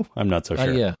video? I'm not so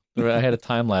sure. Yeah. I had a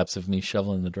time lapse of me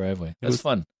shoveling the driveway. It was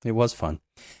fun. It was fun.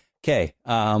 Okay.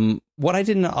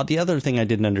 The other thing I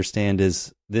didn't understand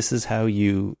is this is how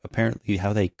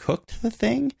they cooked the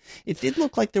thing. It did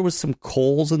look like there was some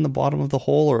coals in the bottom of the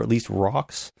hole, or at least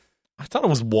rocks. I thought it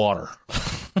was water.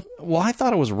 Well, I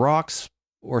thought it was rocks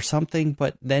or something,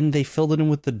 but then they filled it in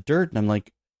with the dirt, and I'm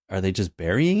like, are they just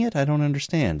burying it? I don't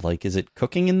understand. Like, is it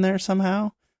cooking in there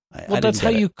somehow? That's how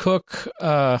you cook.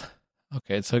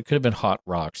 Okay, so it could have been hot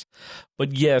rocks.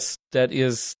 But yes, that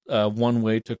is one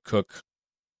way to cook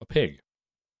a pig.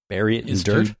 Bury it in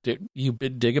dirt? You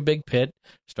dig a big pit,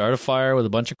 start a fire with a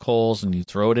bunch of coals, and you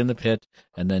throw it in the pit,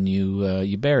 and then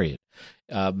you bury it.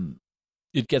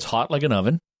 It gets hot like an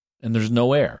oven, and there's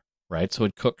no air, right? So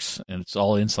it cooks, and it's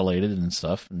all insulated and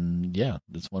stuff, and yeah,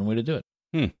 that's one way to do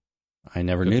it. I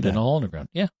never knew that. In a hole in the ground.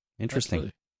 Yeah. Interesting.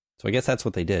 Absolutely. So I guess that's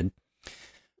what they did.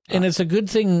 And it's a good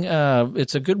thing.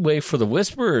 It's a good way for the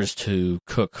Whisperers to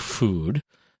cook food,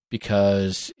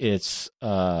 because it's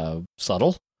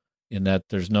subtle in that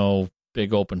there's no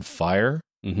big open fire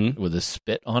with a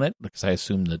spit on it. Because I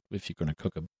assume that if you're going to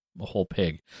cook a whole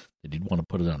pig, that you'd want to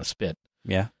put it on a spit.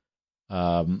 Yeah.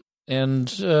 You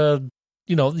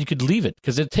could leave it,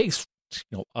 because it takes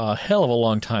a hell of a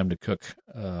long time to cook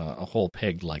a whole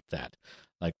pig like that.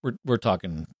 Like we're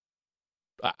talking,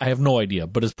 I have no idea,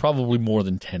 but it's probably more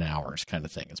than 10 hours kind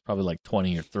of thing. It's probably like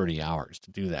 20 or 30 hours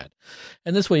to do that.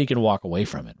 And this way you can walk away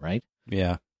from it, right?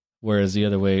 Yeah. Whereas the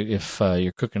other way, if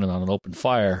you're cooking it on an open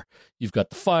fire, you've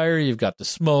got the fire, you've got the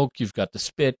smoke, you've got the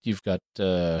spit, you've got,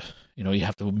 you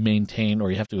have to maintain,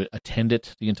 or you have to attend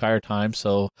it the entire time.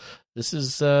 So this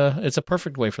is, it's a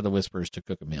perfect way for the Whisperers to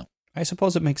cook a meal. I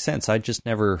suppose it makes sense. I just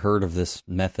never heard of this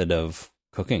method of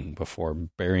cooking before,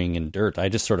 burying in dirt. I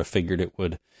just sort of figured it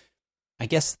would, I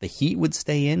guess the heat would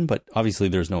stay in, but obviously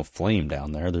there's no flame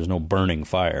down there. There's no burning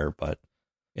fire, but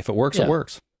if it works, it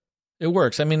works. It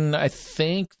works. I mean, I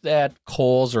think that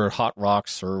coals or hot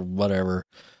rocks or whatever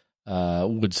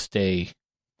would stay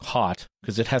hot,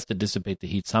 because it has to dissipate the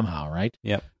heat somehow, right?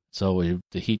 Yep. So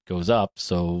the heat goes up,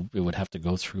 so it would have to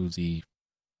go through the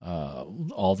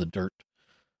all the dirt,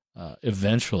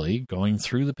 eventually going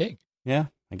through the pig. Yeah,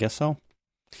 I guess so.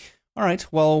 All right,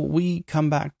 well, we come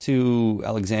back to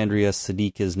Alexandria.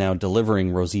 Siddiq is now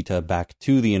delivering Rosita back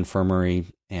to the infirmary,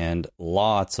 and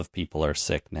lots of people are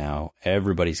sick now.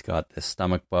 Everybody's got this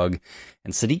stomach bug,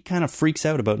 and Siddiq kind of freaks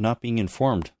out about not being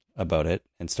informed about it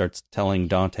and starts telling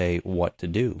Dante what to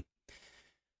do.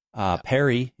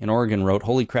 Perry in Oregon wrote,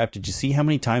 "Holy crap, did you see how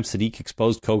many times Sadiq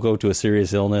exposed Coco to a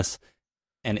serious illness?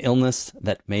 An illness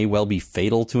that may well be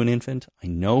fatal to an infant? I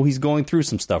know he's going through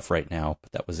some stuff right now,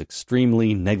 but that was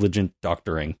extremely negligent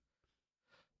doctoring."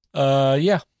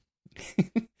 Yeah.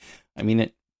 I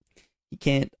mean, he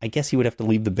can't, I guess he would have to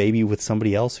leave the baby with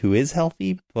somebody else who is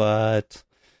healthy, but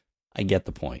I get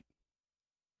the point.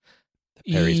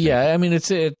 Yeah, I mean,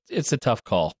 it's a tough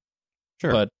call.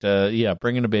 Sure. But, yeah,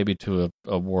 bringing a baby to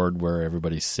a ward where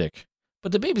everybody's sick.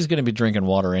 But the baby's going to be drinking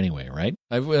water anyway, right?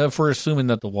 If we're assuming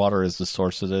that the water is the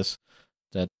source of this,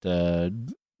 that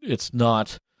it's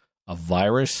not a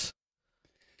virus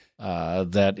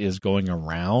that is going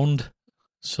around.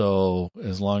 So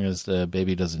as long as the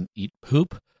baby doesn't eat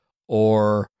poop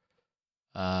or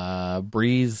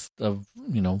breathe of,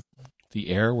 the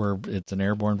air where it's an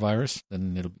airborne virus,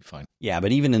 then it'll be fine. Yeah,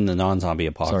 but even in the non-zombie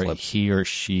apocalypse... Sorry, he or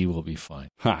she will be fine.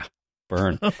 Ha!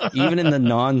 Burn. Even in the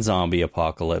non-zombie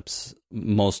apocalypse,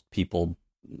 most people,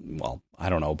 well, I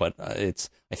don't know, but I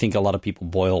think a lot of people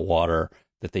boil water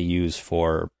that they use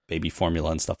for baby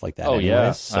formula and stuff like that. Oh, anyways,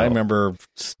 yeah. so. I remember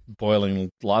boiling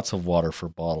lots of water for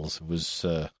bottles. It was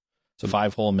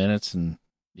 5 whole minutes, and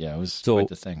yeah, it was quite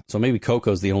the thing. So maybe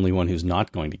Coco's the only one who's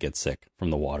not going to get sick from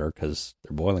the water because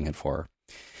they're boiling it for her.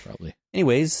 Probably.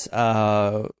 Anyways,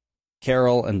 Carol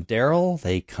and Daryl,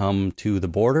 they come to the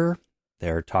border.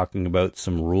 They're talking about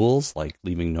some rules like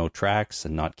leaving no tracks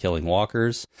and not killing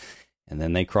walkers. And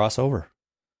then they cross over.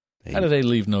 How do they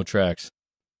leave no tracks?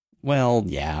 Well,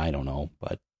 yeah, I don't know.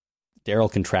 But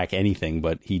Daryl can track anything,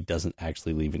 but he doesn't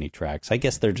actually leave any tracks. I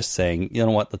guess they're just saying, you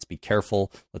know what, let's be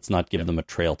careful. Let's not give them a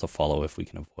trail to follow if we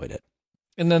can avoid it.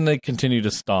 And then they continue to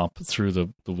stomp through the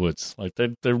woods. Like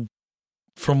they're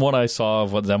from what I saw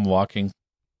of them walking,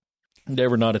 they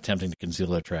were not attempting to conceal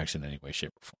their tracks in any way,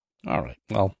 shape, or form. All right.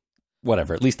 Well,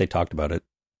 whatever. At least they talked about it.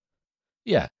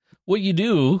 Yeah. What you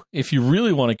do, if you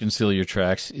really want to conceal your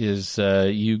tracks, is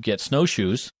you get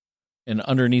snowshoes, and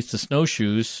underneath the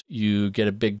snowshoes, you get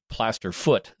a big plaster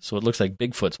foot, so it looks like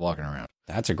Bigfoot's walking around.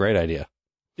 That's a great idea.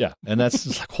 Yeah, and that's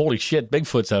just like, holy shit,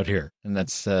 Bigfoot's out here. And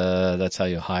that's how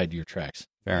you hide your tracks.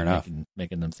 Fair enough.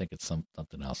 Making them think it's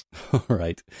something else. All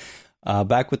right.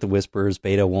 Back with the Whisperers,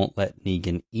 Beta won't let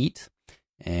Negan eat.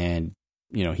 And,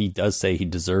 he does say he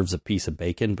deserves a piece of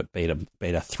bacon, but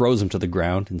Beta throws him to the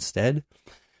ground instead.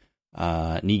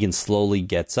 Negan slowly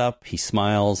gets up, he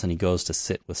smiles, and he goes to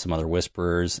sit with some other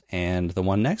Whisperers, and the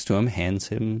one next to him hands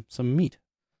him some meat.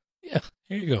 Yeah,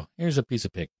 here you go. Here's a piece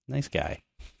of pig. Nice guy.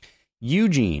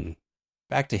 Eugene,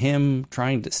 back to him,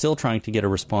 still trying to get a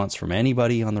response from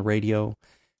anybody on the radio.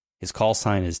 His call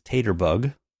sign is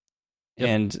Taterbug,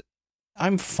 and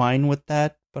I'm fine with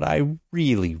that, but I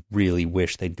really, really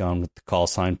wish they'd gone with the call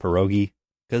sign Pierogi,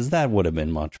 because that would have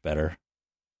been much better.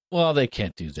 Well, they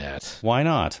can't do that. Why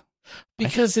not?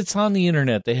 Because it's on the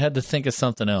internet. They had to think of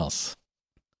something else.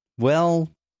 Well,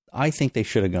 I think they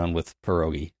should have gone with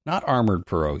Pierogi. Not armored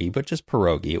Pierogi, but just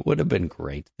Pierogi. It would have been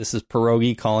great. This is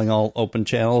Pierogi calling all open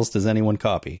channels. Does anyone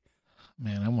copy?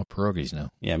 Man, I want pierogies now.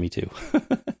 Yeah, me too.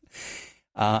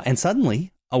 And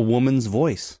suddenly, a woman's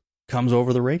voice comes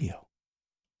over the radio.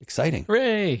 Exciting.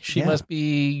 Hooray! She must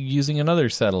be using another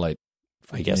satellite.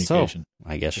 I guess so.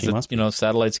 I guess she must be.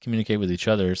 Satellites communicate with each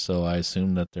other, so I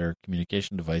assume that their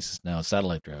communication device is now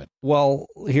satellite-driven. Well,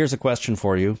 here's a question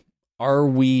for you. Are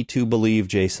we to believe,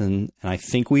 Jason, and I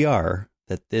think we are,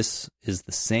 that this is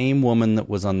the same woman that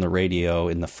was on the radio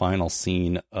in the final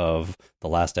scene of the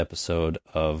last episode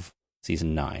of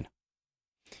season 9?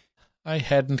 I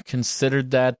hadn't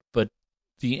considered that, but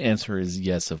the answer is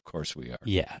yes, of course we are.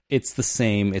 Yeah, it's the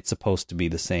same. It's supposed to be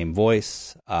the same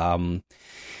voice.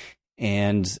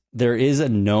 And there is a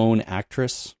known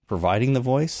actress providing the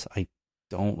voice. I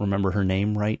don't remember her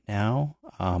name right now,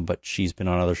 but she's been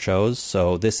on other shows.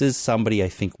 So this is somebody I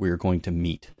think we're going to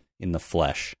meet in the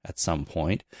flesh at some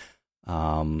point.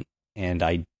 And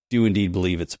I do indeed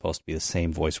believe it's supposed to be the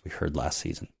same voice we heard last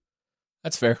season.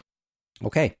 That's fair.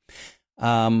 Okay.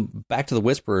 Back to the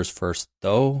Whisperers first,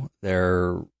 though.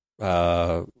 They're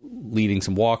leading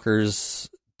some walkers.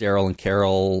 Daryl and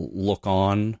Carol look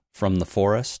on from the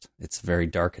forest. It's very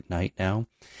dark at night now.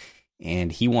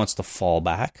 And he wants to fall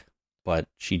back, but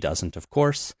she doesn't, of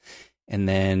course. And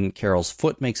then Carol's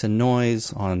foot makes a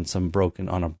noise on a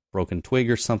broken twig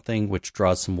or something, which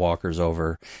draws some walkers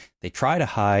over. They try to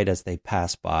hide as they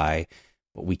pass by,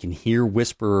 but we can hear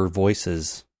Whisperer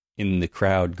voices in the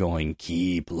crowd going,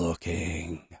 "Keep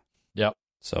looking." Yep.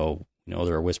 So,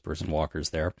 there are whispers and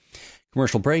walkers there.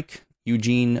 Commercial break.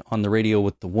 Eugene on the radio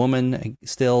with the woman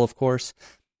still, of course.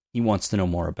 He wants to know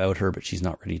more about her, but she's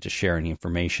not ready to share any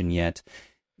information yet.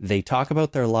 They talk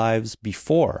about their lives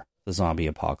before the zombie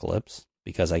apocalypse,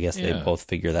 because I guess they both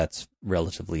figure that's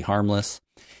relatively harmless.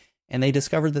 And they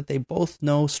discovered that they both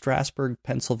know Strasburg,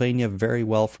 Pennsylvania very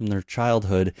well from their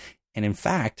childhood. And in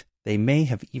fact, they may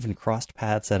have even crossed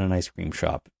paths at an ice cream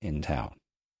shop in town.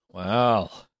 Wow.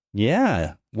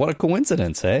 Yeah. What a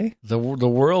coincidence, eh? The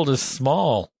world is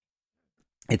small.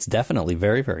 It's definitely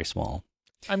very, very small.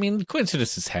 I mean,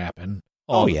 coincidences happen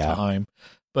all the time.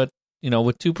 But,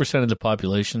 with 2% of the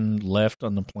population left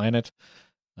on the planet,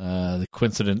 the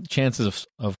chances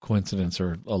of coincidence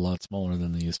are a lot smaller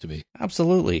than they used to be.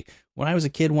 Absolutely. When I was a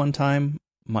kid one time,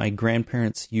 my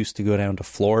grandparents used to go down to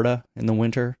Florida in the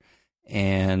winter.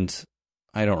 And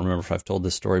I don't remember if I've told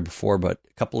this story before, but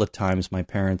a couple of times my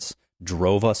parents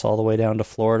drove us all the way down to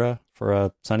Florida for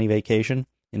a sunny vacation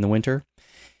in the winter.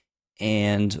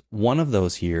 And one of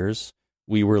those years,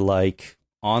 we were like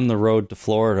on the road to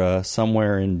Florida,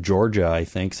 somewhere in Georgia, I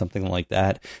think, something like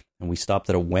that. And we stopped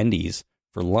at a Wendy's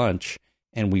for lunch,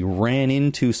 and we ran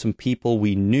into some people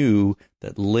we knew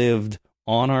that lived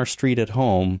on our street at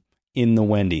home in the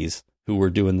Wendy's who were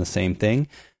doing the same thing.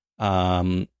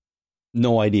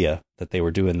 No idea that they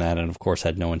were doing that, and of course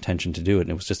had no intention to do it. And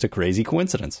it was just a crazy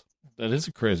coincidence. That is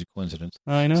a crazy coincidence.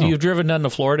 I know. So you've driven down to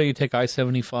Florida, you take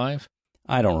I-75?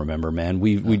 I don't remember, man.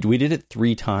 We did it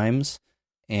 3 times,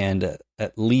 and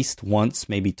at least once,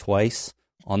 maybe twice,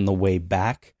 on the way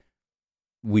back,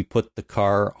 we put the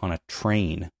car on a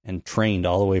train and trained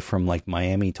all the way from like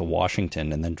Miami to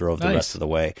Washington and then drove the rest of the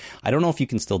way. I don't know if you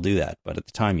can still do that, but at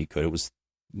the time you could. It was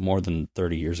more than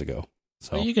 30 years ago.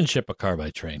 So well, you can ship a car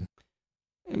by train.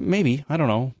 Maybe. I don't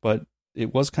know, but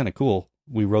it was kind of cool.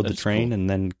 We rode the train and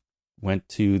then went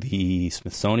to the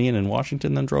Smithsonian in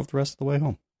Washington, then drove the rest of the way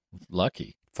home.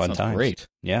 Lucky. Fun times. Great.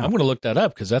 Yeah. I'm going to look that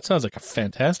up because that sounds like a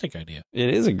fantastic idea.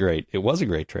 It was a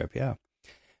great trip, yeah.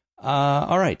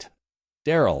 All right.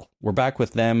 Daryl, we're back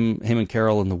with him and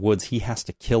Carol in the woods. He has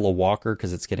to kill a walker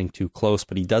because it's getting too close,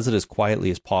 but he does it as quietly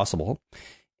as possible.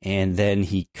 And then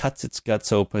he cuts its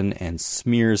guts open and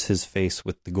smears his face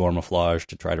with the gourmaflage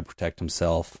to try to protect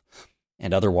himself.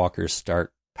 And other walkers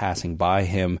start passing by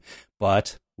him,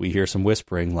 but we hear some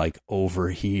whispering like, over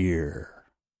here.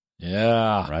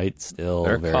 Yeah. Right? Still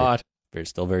They're caught.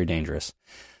 Still very dangerous.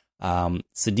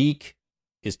 Sadiq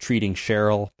is treating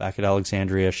Cheryl back at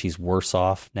Alexandria. She's worse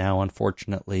off now,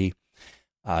 unfortunately.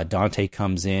 Dante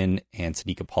comes in, and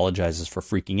Sadiq apologizes for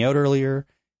freaking out earlier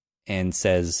and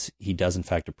says he does, in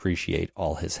fact, appreciate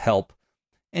all his help.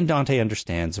 And Dante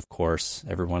understands, of course,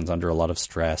 everyone's under a lot of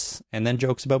stress, and then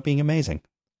jokes about being amazing.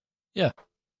 Yeah.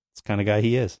 It's the kind of guy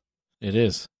he is. It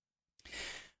is.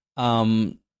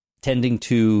 Tending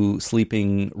to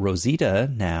sleeping Rosita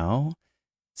now,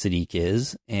 Sadiq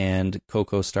is, and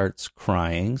Coco starts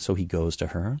crying, so he goes to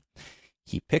her.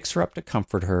 He picks her up to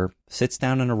comfort her, sits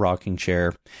down in a rocking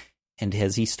chair, and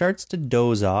as he starts to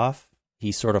doze off,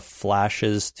 he sort of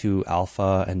flashes to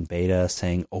Alpha and Beta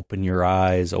saying, open your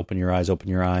eyes, open your eyes, open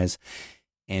your eyes.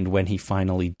 And when he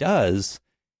finally does,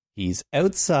 he's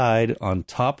outside on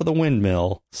top of the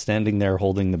windmill, standing there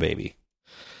holding the baby.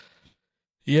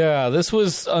 Yeah, this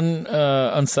was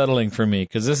unsettling for me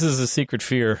because this is a secret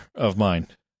fear of mine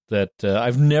that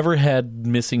I've never had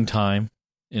missing time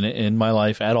in my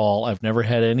life at all. I've never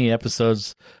had any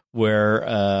episodes where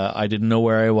I didn't know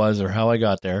where I was or how I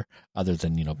got there, other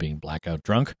than, being blackout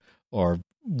drunk or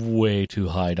way too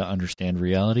high to understand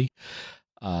reality.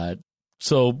 But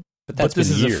that's been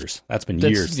years. That's been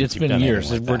years. It's been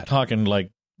years. We're talking like...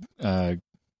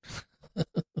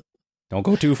 Don't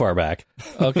go too far back.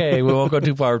 Okay, we won't go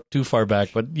too far back.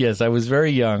 But yes, I was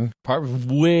very young,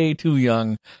 way too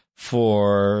young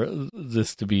for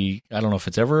this to be, I don't know if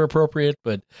it's ever appropriate,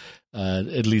 but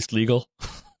at least legal.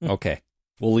 Okay,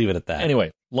 we'll leave it at that.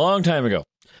 Anyway, long time ago.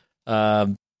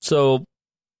 But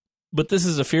this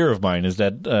is a fear of mine, is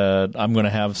that I'm going to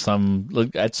have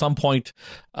at some point,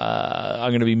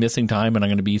 I'm going to be missing time and I'm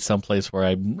going to be someplace where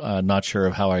I'm not sure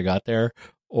of how I got there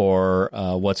or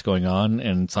what's going on,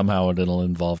 and somehow it'll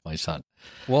involve my son.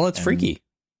 Well, it's freaky.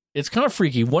 It's kind of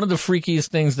freaky. One of the freakiest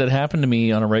things that happened to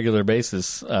me on a regular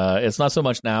basis, it's not so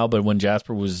much now, but when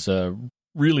Jasper was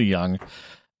really young,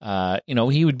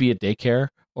 he would be at daycare,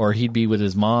 or he'd be with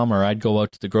his mom, or I'd go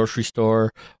out to the grocery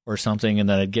store or something, and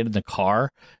then I'd get in the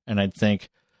car, and I'd think,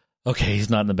 okay, he's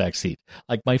not in the back seat.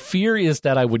 Like, my fear is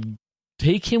that I would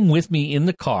take him with me in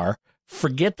the car,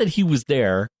 forget that he was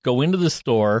there, go into the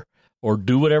store, or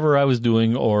do whatever I was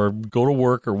doing, or go to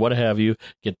work, or what have you,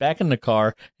 get back in the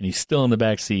car, and he's still in the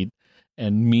back seat,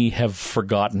 and me have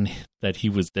forgotten that he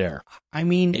was there. I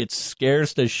mean... It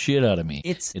scares the shit out of me.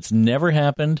 It's never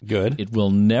happened. Good. It will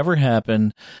never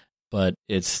happen, but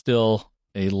it's still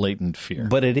a latent fear.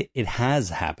 But it has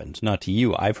happened, not to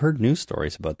you. I've heard news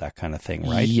stories about that kind of thing,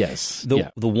 right? Yes.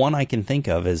 The one I can think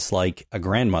of is like a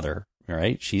grandmother,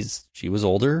 right? She was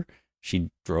older.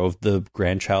 She drove the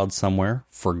grandchild somewhere,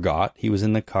 forgot he was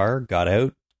in the car, got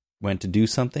out, went to do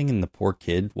something, and the poor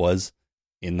kid was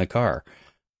in the car.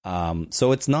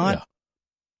 So it's not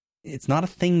a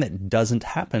thing that doesn't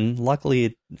happen.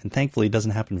 Luckily and thankfully, it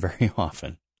doesn't happen very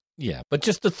often. Yeah, but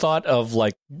just the thought of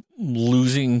like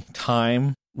losing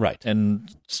time, right,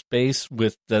 and space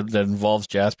with that involves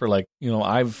Jasper. Like,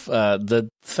 I've the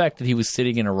fact that he was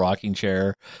sitting in a rocking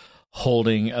chair,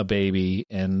 holding a baby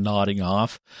and nodding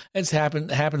off.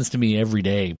 Happens to me every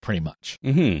day, pretty much.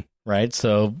 Mm-hmm. Right.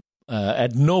 So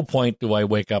at no point do I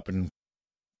wake up and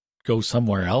go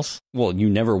somewhere else. Well, you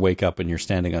never wake up and you're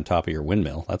standing on top of your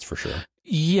windmill. That's for sure.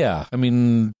 Yeah. I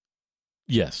mean,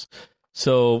 yes.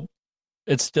 So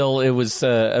it was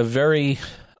a very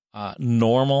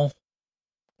normal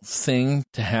thing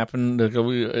to happen.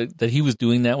 That he was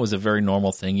doing that was a very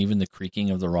normal thing. Even the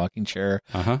creaking of the rocking chair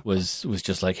was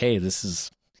just like, hey, this is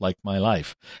like my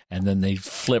life. And then they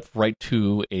flip right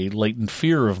to a latent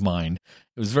fear of mine.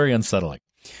 It was very unsettling.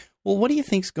 Well, what do you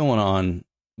think's going on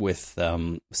with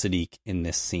Sadiq in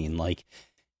this scene? Like,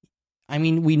 I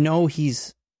mean, we know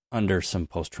he's under some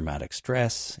post-traumatic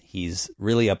stress. He's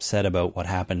really upset about what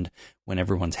happened when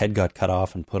everyone's head got cut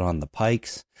off and put on the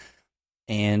pikes.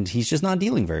 And he's just not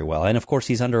dealing very well. And of course,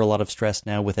 he's under a lot of stress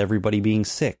now with everybody being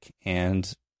sick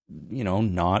and,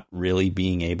 not really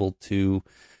being able to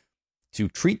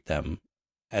treat them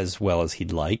as well as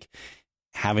he'd like.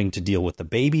 Having to deal with the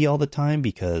baby all the time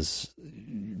because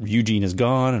Eugene is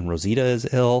gone and Rosita is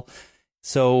ill.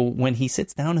 So when he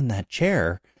sits down in that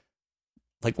chair,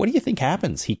 like, what do you think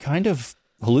happens? He kind of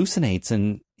hallucinates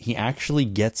and he actually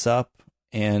gets up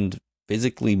and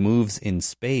physically moves in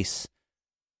space.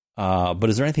 But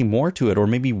is there anything more to it? Or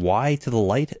maybe why to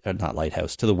the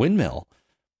to the windmill?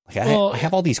 Like, I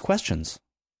have all these questions.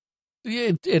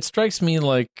 It strikes me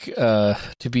like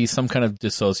to be some kind of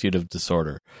dissociative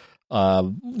disorder.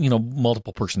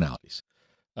 Multiple personalities.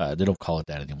 They don't call it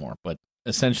that anymore, but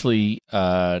essentially,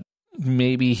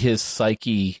 maybe his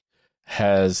psyche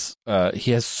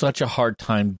he has such a hard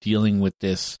time dealing with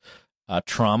this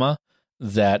trauma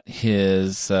that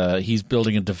he's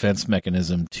building a defense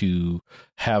mechanism to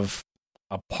have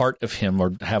a part of him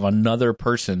or have another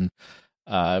person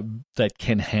that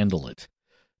can handle it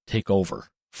take over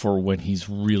for when he's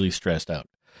really stressed out.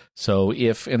 So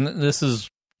and this is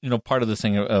part of the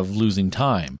thing of losing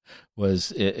time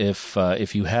was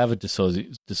if you have a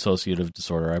dissociative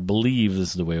disorder, I believe this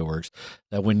is the way it works,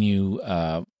 that when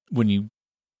you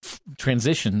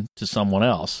transition to someone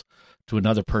else, to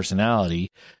another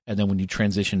personality, and then when you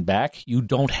transition back, you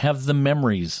don't have the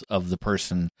memories of the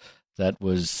person that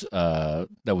was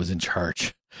in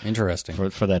charge. Interesting.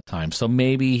 For that time. So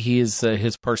maybe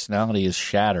his personality is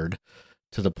shattered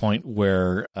to the point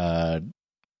where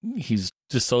he's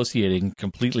dissociating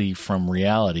completely from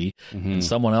reality, and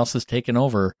someone else has taken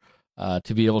over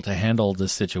to be able to handle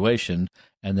this situation.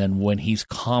 And then when he's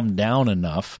calmed down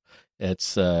enough,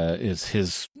 it's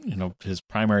his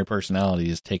primary personality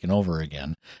is taken over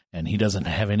again, and he doesn't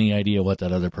have any idea what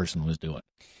that other person was doing.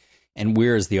 And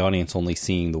we're, as the audience, only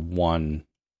seeing the one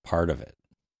part of it.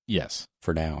 Yes.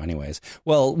 For now, anyways.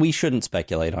 Well, we shouldn't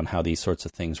speculate on how these sorts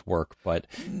of things work, but...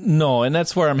 No, and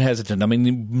that's where I'm hesitant. I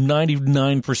mean,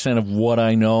 99% of what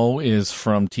I know is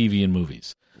from TV and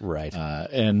movies. Right.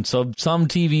 And so some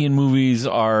TV and movies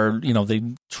are, they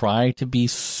try to be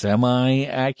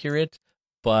semi-accurate,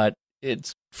 but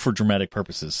it's for dramatic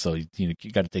purposes. So, you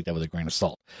got to take that with a grain of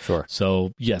salt. Sure.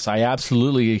 So, yes, I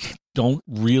absolutely don't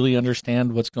really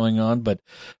understand what's going on, but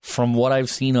from what I've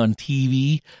seen on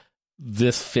TV,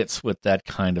 this fits with that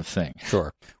kind of thing.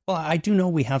 Sure. Well, I do know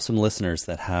we have some listeners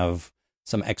that have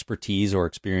some expertise or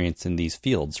experience in these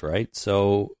fields, right?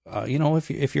 So,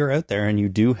 if you're out there and you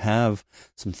do have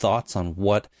some thoughts on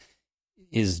what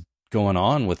is going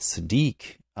on with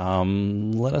Sadiq,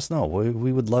 let us know.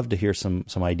 We would love to hear some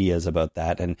ideas about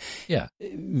that. And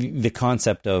the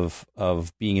concept of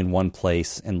being in one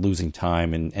place and losing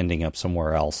time and ending up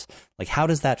somewhere else, like, how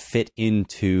does that fit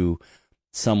into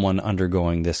someone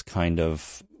undergoing this kind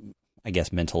of, I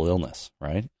guess, mental illness,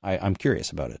 right? I'm curious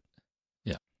about it.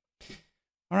 Yeah.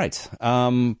 All right.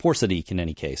 Poor Sadiq, in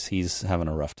any case. He's having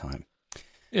a rough time.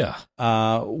 Yeah.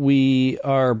 We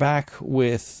are back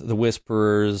with the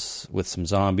Whisperers, with some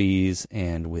zombies,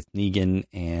 and with Negan.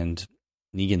 And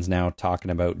Negan's now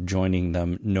talking about joining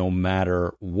them no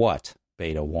matter what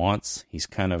Beta wants. He's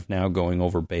kind of now going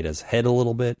over Beta's head a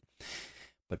little bit.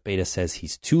 But Beta says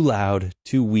he's too loud,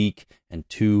 too weak, and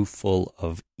too full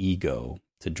of ego.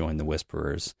 to join the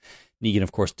Whisperers. Negan,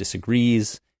 of course,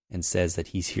 disagrees and says that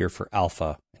he's here for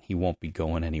Alpha and he won't be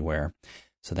going anywhere.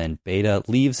 So then Beta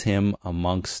leaves him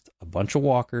amongst a bunch of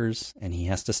walkers and he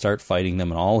has to start fighting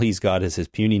them. And all he's got is his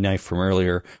puny knife from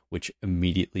earlier, which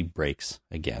immediately breaks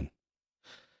again.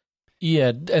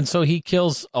 Yeah, and so he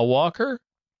kills a walker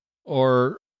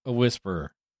or a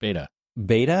Whisperer? Beta.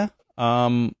 Beta?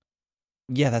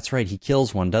 Yeah, that's right. He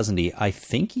kills one, doesn't he? I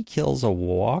think he kills a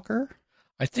walker.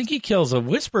 I think he kills a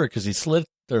Whisperer because he slit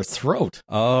their throat.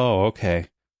 Oh, okay.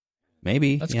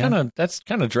 Maybe. That's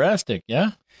kind of drastic,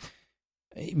 yeah?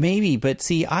 Maybe, but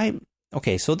see,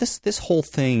 so this whole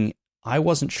thing, I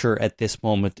wasn't sure at this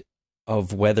moment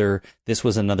of whether this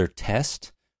was another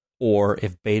test or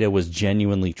if Beta was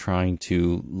genuinely trying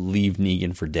to leave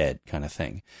Negan for dead kind of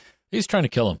thing. He's trying to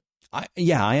kill him.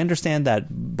 I understand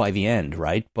that by the end,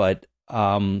 right? But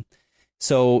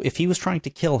so if he was trying to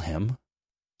kill him,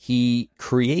 he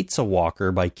creates a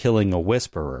walker by killing a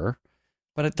Whisperer,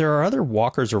 but there are other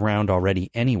walkers around already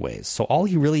anyways. So all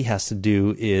he really has to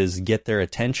do is get their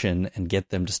attention and get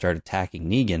them to start attacking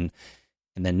Negan.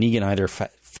 And then Negan either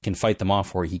can fight them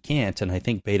off or he can't. And I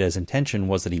think Beta's intention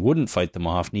was that he wouldn't fight them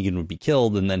off. Negan would be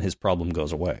killed and then his problem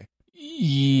goes away.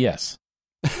 Yes.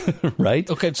 Right?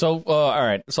 Okay, so, all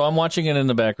right. So I'm watching it in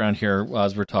the background here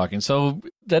as we're talking. So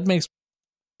that makes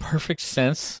perfect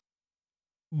sense,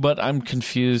 but I'm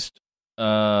confused.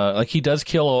 Like he does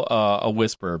kill a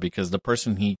Whisperer because the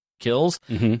person he kills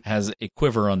has a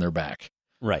quiver on their back.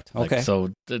 Right. Like, okay.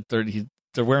 so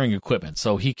they're wearing equipment.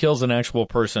 So he kills an actual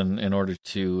person in order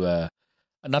to,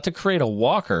 not to create a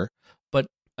walker, but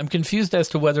I'm confused as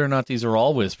to whether or not these are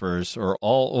all Whisperers or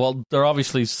all, well, there are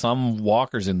obviously some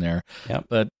walkers in there, yep.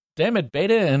 But damn it,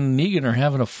 Beta and Negan are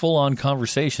having a full-on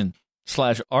conversation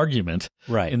 / argument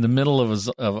right in the middle of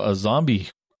a zombie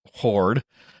horde,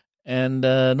 and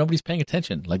nobody's paying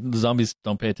attention. Like, the zombies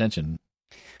don't pay attention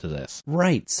to this.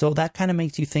 Right. So that kind of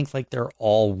makes you think like they're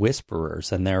all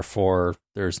Whisperers and therefore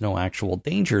there's no actual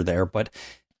danger there, but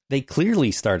they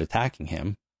clearly start attacking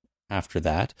him after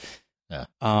that. Yeah.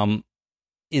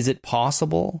 Is it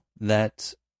possible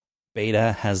that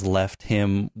Beta has left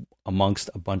him amongst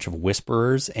a bunch of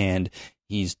Whisperers and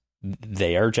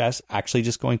they are just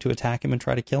going to attack him and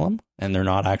try to kill him and they're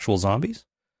not actual zombies?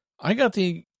 I got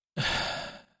the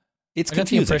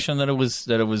impression that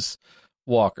it was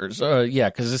walkers. Yeah,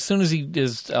 because as soon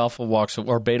as Alpha walks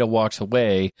or Beta walks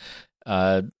away,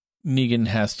 Negan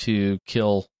has to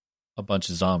kill a bunch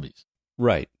of zombies.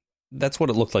 Right. That's what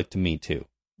it looked like to me too.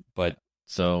 But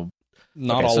so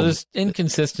not all. So there's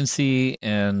inconsistency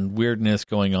and weirdness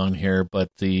going on here, but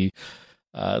the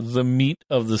meat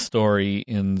of the story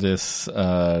in this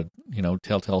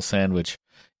Telltale sandwich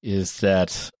is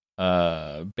that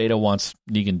Beta wants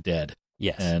Negan dead.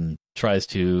 Yes. And tries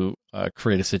to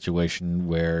create a situation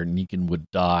where Negan would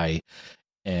die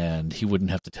and he wouldn't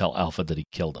have to tell Alpha that he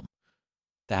killed him.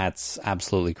 That's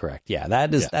absolutely correct. Yeah,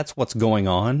 that's what's going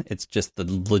on. It's just the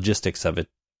logistics of it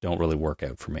don't really work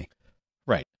out for me.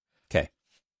 Right. Okay.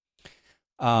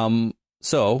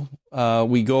 So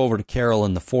we go over to Carol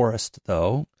in the forest,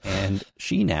 though, and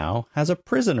she now has a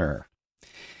prisoner.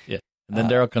 Yeah. And then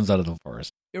Daryl comes out of the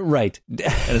forest. Right. And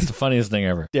it's the funniest thing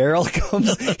ever. Daryl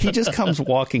he just comes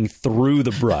walking through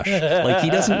the brush. Like, he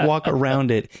doesn't walk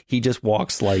around it. He just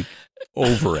walks, like,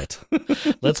 over it.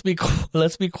 Let's be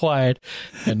quiet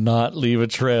and not leave a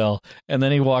trail. And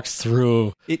then he walks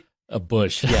through a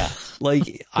bush. Yeah.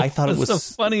 Like, I thought it was the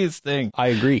funniest thing. I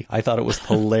agree. I thought it was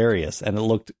hilarious and it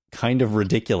looked kind of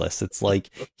ridiculous. It's like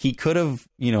he could have,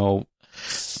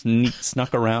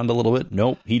 snuck around a little bit.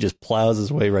 Nope. He just plows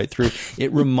his way right through.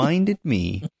 It reminded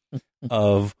me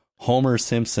of Homer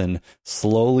Simpson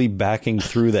slowly backing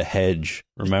through the hedge.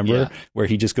 Remember? Yeah. Where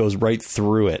he just goes right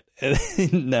through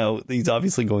it. No, he's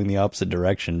obviously going the opposite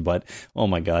direction, but oh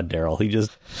my God, Daryl,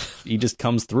 he just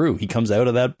comes through. He comes out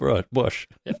of that bush.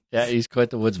 Yeah, he's quite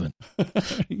the woodsman.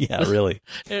 Yeah, really.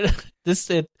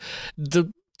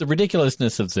 The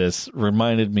ridiculousness of this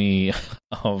reminded me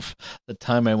of the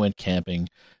time I went camping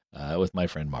with my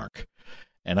friend Mark.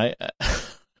 And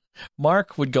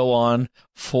Mark would go on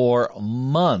for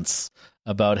months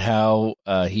about how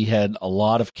he had a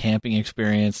lot of camping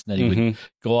experience, and that he would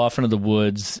go off into the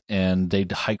woods and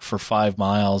they'd hike for 5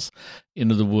 miles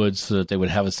into the woods so that they would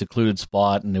have a secluded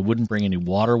spot and they wouldn't bring any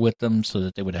water with them so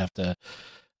that they would have to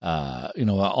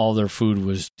all their food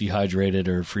was dehydrated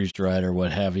or freeze dried or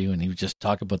what have you. And he would just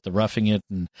talk about the roughing it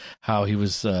and how he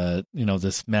was,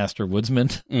 this master woodsman.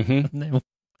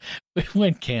 We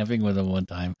went camping with him one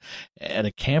time at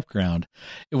a campground.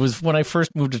 It was when I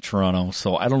first moved to Toronto,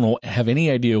 so I don't have any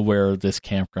idea where this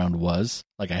campground was.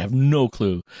 Like, I have no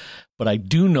clue. But I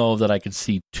do know that I could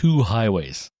see 2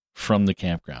 highways from the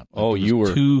campground. Oh, you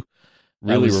were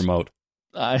really remote.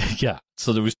 Yeah.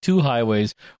 So there was 2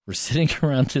 highways. We're sitting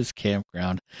around this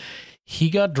campground. He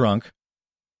got drunk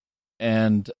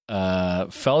and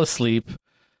fell asleep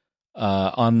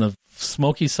on the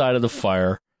smoky side of the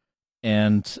fire,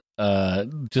 and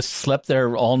just slept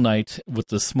there all night with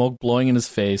the smoke blowing in his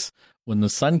face. When the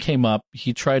sun came up,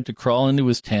 he tried to crawl into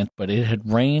his tent, but it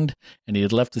had rained, and he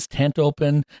had left his tent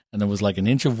open, and there was like an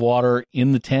inch of water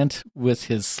in the tent with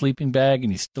his sleeping bag,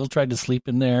 and he still tried to sleep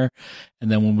in there.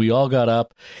 And then when we all got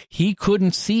up, he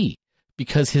couldn't see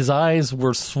because his eyes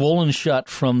were swollen shut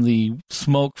from the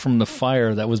smoke from the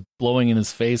fire that was blowing in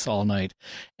his face all night.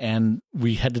 And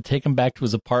we had to take him back to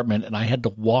his apartment, and I had to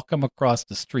walk him across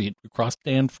the street, across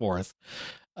Danforth,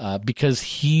 because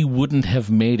he wouldn't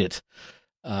have made it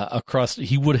across.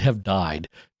 He would have died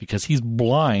because he's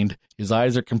blind. His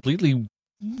eyes are completely,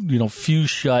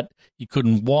 fused shut. He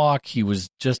couldn't walk. He was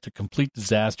just a complete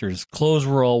disaster. His clothes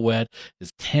were all wet.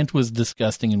 His tent was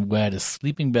disgusting and wet. His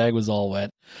sleeping bag was all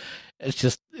wet. It's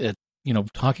just,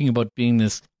 talking about being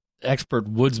this expert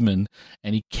woodsman,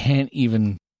 and he can't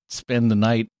even spend the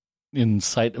night in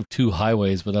sight of 2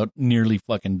 highways without nearly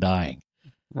fucking dying.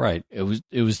 Right.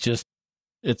 It's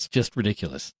just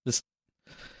ridiculous.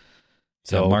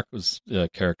 So Mark was a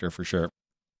character for sure.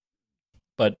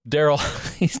 But Daryl,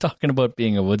 he's talking about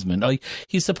being a woodsman. Oh,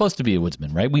 he's supposed to be a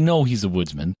woodsman, right? We know he's a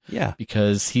woodsman. Yeah.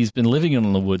 Because he's been living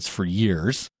in the woods for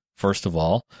years, first of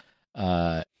all.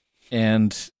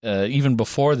 And even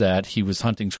before that, he was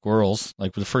hunting squirrels.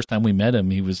 Like the first time we met him,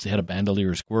 he had a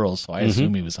bandolier of squirrels. So I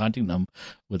assume he was hunting them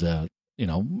with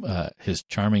his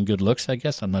charming good looks, I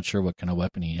guess. I'm not sure what kind of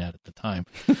weapon he had at the time.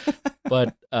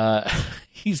 But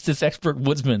he's this expert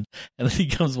woodsman, and then he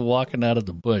comes walking out of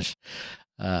the bush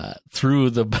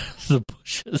through the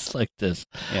bushes like this.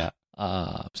 Yeah.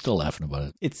 I'm still laughing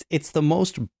about it. It's the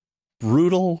most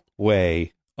brutal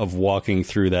way of walking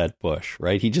through that bush,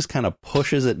 right? He just kind of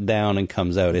pushes it down and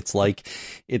comes out. It's like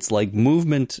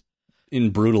movement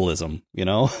in brutalism,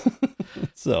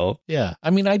 So yeah, I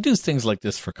mean, I do things like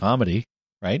this for comedy,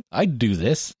 right? I'd do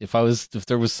this if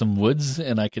there was some woods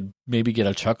and I could maybe get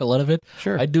a chuckle out of it.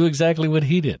 Sure, I'd do exactly what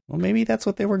he did. Well, maybe that's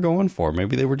what they were going for.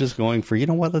 Maybe they were just going for,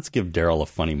 let's give Daryl a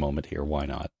funny moment here. Why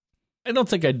not? I don't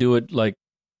think I'd do it like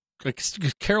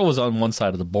Carol was on one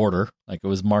side of the border, like it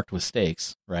was marked with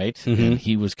stakes, right? Mm-hmm. And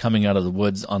he was coming out of the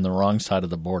woods on the wrong side of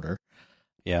the border.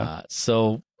 Yeah.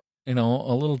 So, a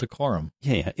little decorum.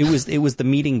 Yeah. It was the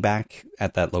meeting back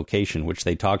at that location, which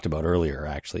they talked about earlier,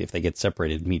 actually. If they get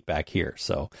separated, meet back here.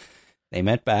 So they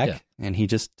met back, and he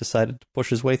just decided to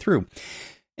push his way through.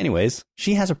 Anyways,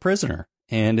 she has a prisoner,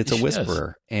 and it's a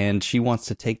whisperer, and she wants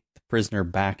to take the prisoner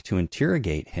back to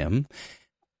interrogate him.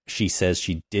 She says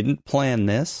she didn't plan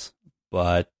this,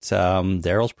 but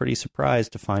Daryl's pretty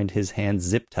surprised to find his hands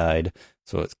zip-tied,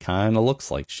 so it kind of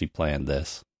looks like she planned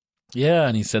this. Yeah,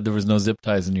 and he said there was no zip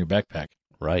ties in your backpack.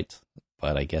 Right,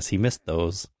 but I guess he missed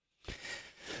those.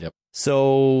 Yep.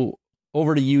 So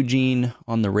over to Eugene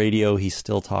on the radio. He's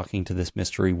still talking to this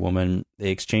mystery woman.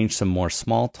 They exchange some more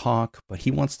small talk, but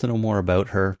he wants to know more about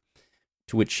her,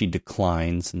 to which she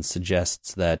declines and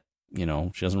suggests that, she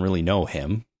doesn't really know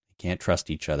him. Can't trust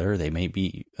each other. They may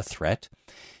be a threat.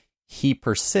 He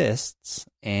persists,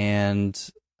 and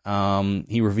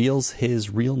he reveals his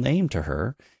real name to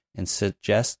her and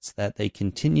suggests that they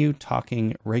continue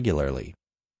talking regularly.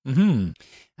 Mm-hmm.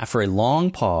 After a long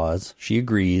pause, she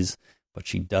agrees, but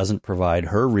she doesn't provide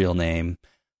her real name.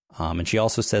 And she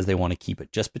also says they want to keep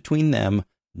it just between them,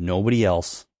 nobody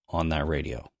else on that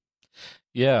radio.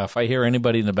 Yeah, if I hear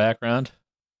anybody in the background,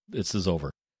 this is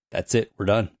over. That's it. We're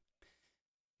done.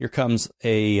 Here comes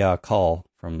a call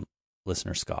from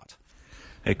listener Scott.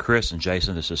 Hey, Chris and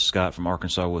Jason, this is Scott from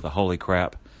Arkansas with a holy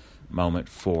crap moment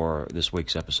for this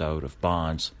week's episode of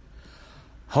Bonds.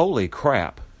 Holy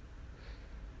crap.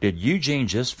 Did Eugene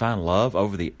just find love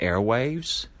over the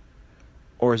airwaves?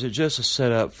 Or is it just a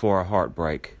setup for a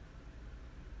heartbreak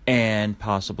and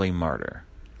possibly murder?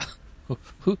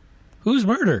 Who's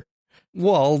murder?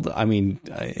 Well, I mean,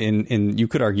 you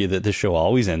could argue that this show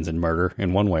always ends in murder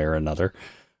in one way or another.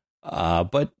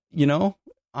 But,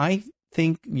 I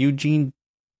think Eugene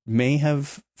may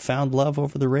have found love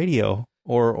over the radio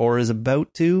or is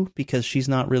about to, because she's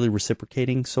not really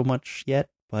reciprocating so much yet.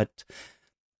 But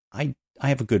I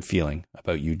have a good feeling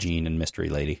about Eugene and Mystery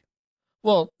Lady.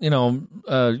 Well,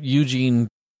 Eugene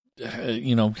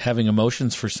having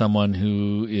emotions for someone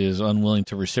who is unwilling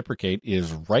to reciprocate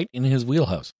is right in his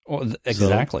wheelhouse. Well,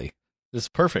 exactly. So, this is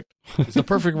perfect. It's a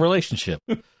perfect relationship.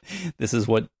 This is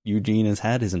what Eugene has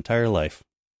had his entire life.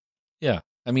 Yeah.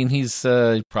 I mean, he's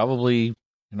probably,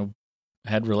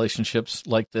 had relationships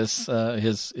like this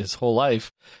his whole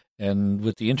life. And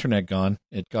with the internet gone,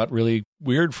 it got really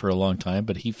weird for a long time.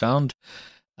 But he found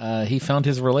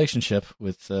his relationship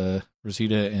with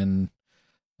Rosita and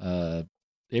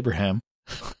Abraham.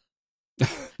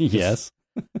 Yes.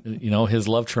 His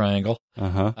love triangle.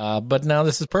 But now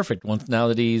this is perfect. Now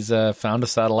that he's found a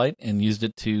satellite and used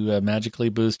it to magically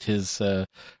boost his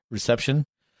reception,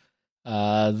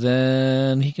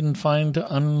 then he can find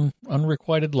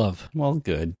unrequited love. Well,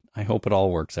 good. I hope it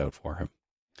all works out for him.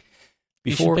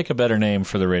 You should pick a better name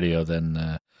for the radio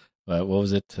than, what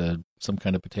was it? Some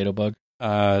kind of potato bug?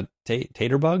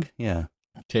 Tater bug? Yeah.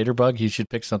 Tater bug? He should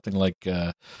pick something like...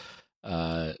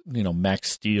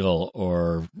 Max Steel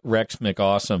or Rex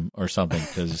McAwesome or something,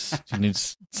 because he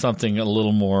needs something a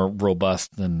little more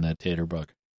robust than Tater Bug.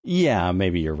 Yeah,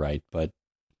 maybe you're right, but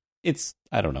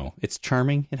I don't know. It's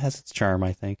charming. It has its charm,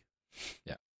 I think.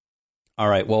 Yeah. All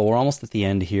right. Well, we're almost at the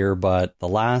end here, but the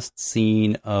last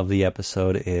scene of the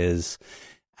episode is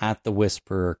at the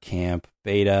Whisperer camp.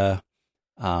 Beta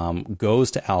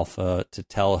goes to Alpha to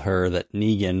tell her that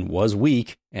Negan was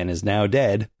weak and is now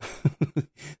dead.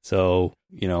 So,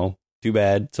 too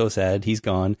bad, so sad, he's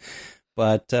gone.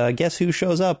 But guess who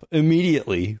shows up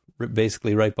immediately,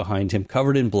 basically right behind him,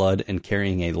 covered in blood and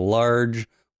carrying a large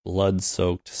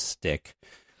blood-soaked stick.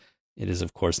 It is,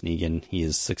 of course, Negan. He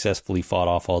has successfully fought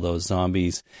off all those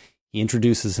zombies. He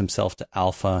introduces himself to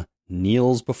Alpha,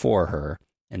 kneels before her,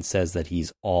 and says that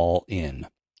he's all in.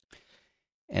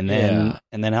 And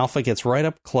then Alpha gets right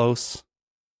up close,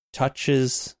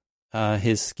 touches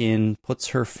his skin, puts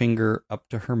her finger up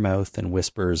to her mouth, and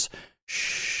whispers,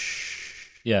 "Shh."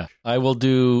 Yeah, I will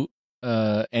do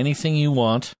anything you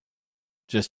want.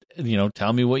 Just,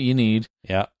 tell me what you need.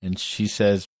 Yeah. And she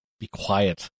says, be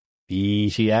quiet.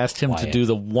 She asked him to do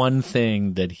the one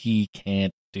thing that he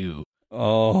can't do.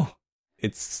 Oh,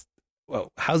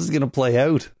 how's it going to play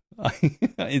out?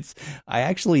 I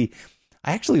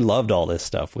actually loved all this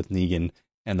stuff with Negan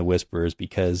and the Whisperers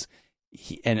because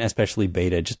and especially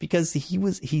Beta, just because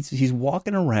he's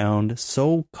walking around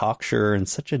so cocksure and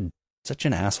such an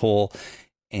asshole,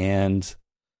 and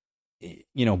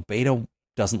Beta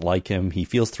doesn't like him. He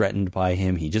feels threatened by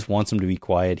him. He just wants him to be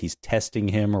quiet. He's testing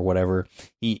him or whatever.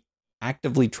 He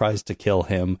actively tries to kill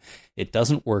him. It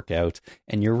doesn't work out.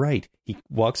 And you're right. He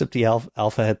walks up to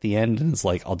Alpha at the end and is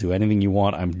like, I'll do anything you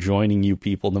want. I'm joining you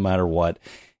people no matter what.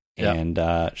 Yep.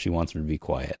 And she wants him to be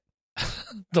quiet.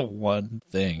 The one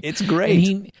thing. It's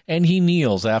great. And he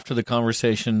kneels after the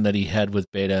conversation that he had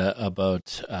with Beta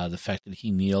about the fact that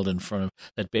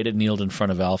Beta kneeled in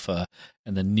front of Alpha,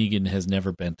 and then Negan has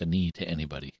never bent the knee to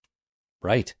anybody.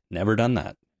 Right. Never done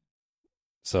that.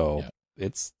 So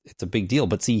it's a big deal.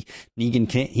 But see,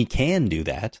 Negan can do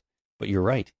that. But you're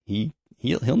right.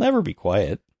 He'll never be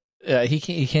quiet.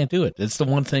 He can't do it. It's the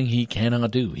one thing he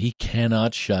cannot do. He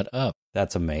cannot shut up.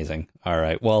 That's amazing. All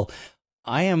right. Well,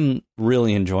 I am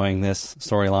really enjoying this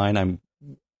storyline. I'm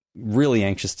really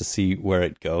anxious to see where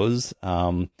it goes.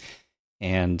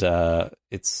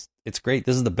 It's great.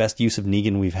 This is the best use of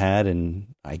Negan we've had,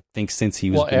 and I think since he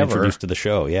was introduced to the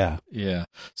show. Yeah. Yeah.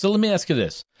 So let me ask you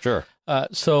this. Sure.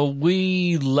 So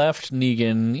we left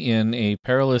Negan in a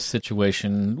perilous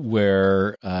situation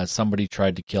where somebody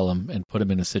tried to kill him and put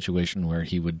him in a situation where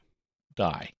he would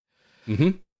die.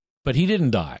 Mm-hmm. But he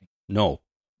didn't die. No.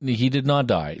 He did not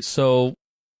die. So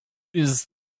if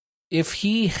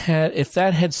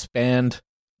that had spanned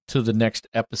to the next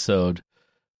episode,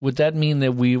 would that mean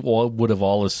that we would have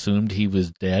all assumed he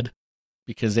was dead?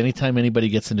 Because anytime anybody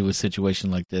gets into a situation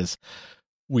like this,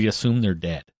 we assume they're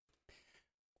dead.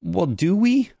 Well, do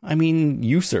we? I mean,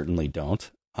 you certainly don't.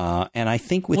 And I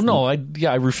think with... Well, no,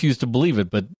 I refuse to believe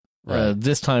it, but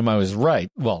this time I was right.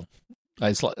 Well,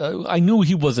 I knew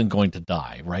he wasn't going to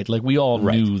die, right? Like, we all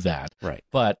knew that. Right.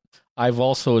 But I've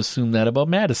also assumed that about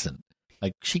Madison.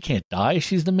 Like, she can't die.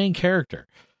 She's the main character.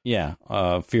 Yeah.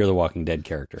 Fear the Walking Dead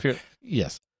character.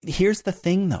 Yes. Here's the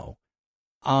thing, though.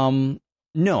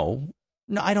 No,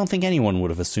 I don't think anyone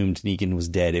would have assumed Negan was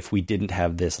dead if we didn't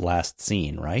have this last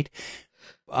scene, right?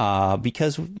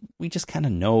 Because we just kind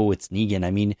of know it's Negan. I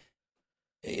mean,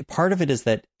 part of it is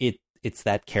that it's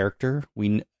that character.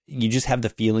 You just have the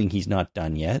feeling he's not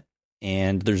done yet,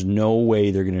 and there's no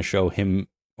way they're going to show him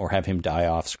or have him die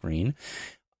off screen.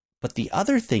 But the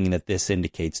other thing that this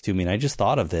indicates to me, and I just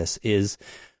thought of this, is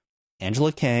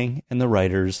Angela Kang and the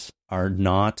writers are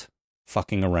not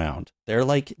fucking around. They're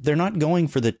not going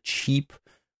for the cheap,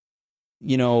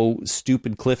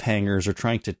 stupid cliffhangers or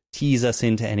trying to tease us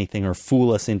into anything or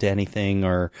fool us into anything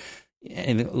or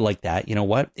anything like that. You know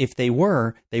what? If they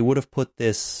were, they would have put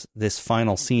this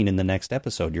final scene in the next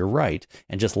episode. You're right.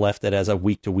 And just left it as a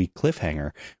week-to-week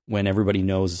cliffhanger when everybody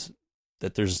knows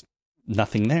that there's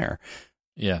nothing there.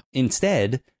 Yeah.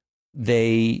 Instead,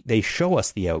 they show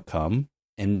us the outcome,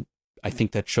 and I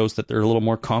think that shows that they're a little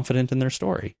more confident in their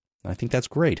story. I think that's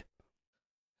great.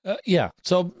 Yeah.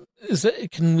 So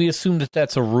can we assume that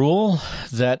that's a rule,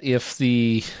 that if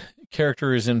the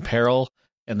character is in peril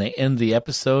and they end the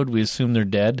episode, we assume they're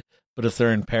dead, but if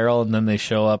they're in peril and then they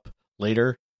show up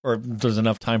later, or there's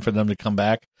enough time for them to come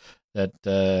back, that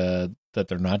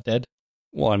they're not dead?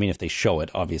 Well, I mean, if they show it,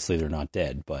 obviously they're not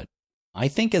dead, but I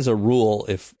think as a rule,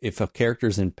 if a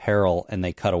character's in peril and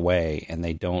they cut away and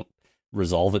they don't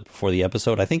resolve it before the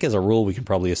episode, I think as a rule we can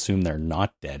probably assume they're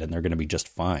not dead and they're going to be just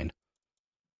fine.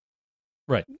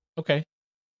 Right. Okay.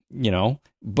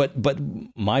 But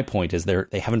my point is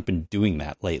they haven't been doing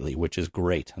that lately, which is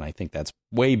great, and I think that's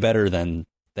way better than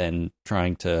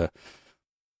trying to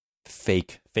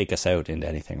fake us out into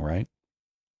anything, right?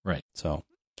 Right. So,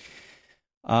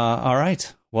 all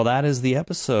right. Well, that is the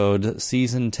episode,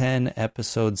 season 10,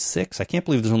 episode 6. I can't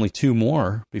believe there's only 2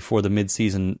 more before the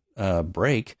mid-season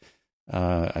break.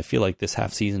 I feel like this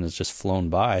half season has just flown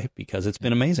by because it's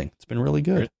been amazing. It's been really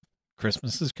good.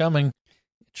 Christmas is coming.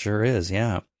 It sure is,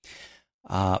 yeah.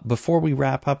 Before we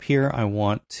wrap up here, I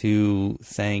want to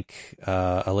thank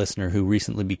a listener who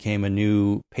recently became a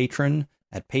new patron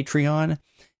at Patreon,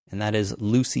 and that is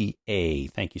Lucy A.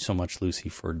 Thank you so much, Lucy,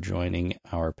 for joining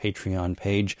our Patreon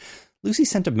page. Lucy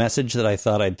sent a message that I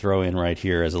thought I'd throw in right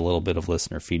here as a little bit of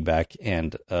listener feedback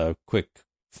and a quick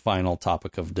final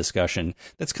topic of discussion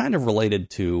that's kind of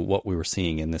related to what we were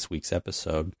seeing in this week's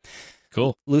episode.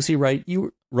 Cool. Lucy,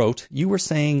 you were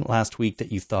saying last week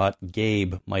that you thought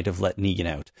Gabe might have let Negan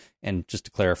out. And just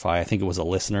to clarify, I think it was a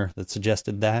listener that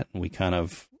suggested that, and we kind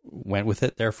of went with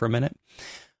it there for a minute.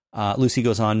 Lucy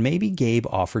goes on, maybe Gabe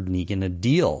offered Negan a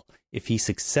deal. If he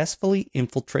successfully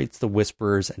infiltrates the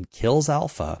Whisperers and kills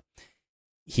Alpha,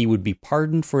 he would be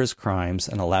pardoned for his crimes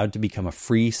and allowed to become a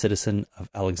free citizen of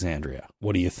Alexandria.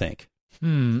 What do you think?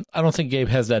 I don't think Gabe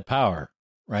has that power,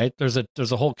 right? There's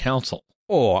a whole council.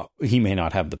 Oh, he may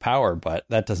not have the power, but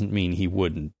that doesn't mean he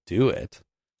wouldn't do it.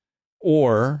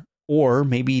 Or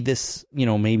maybe this,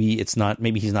 maybe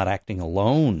he's not acting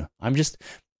alone. I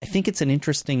think it's an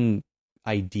interesting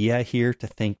idea here to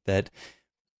think that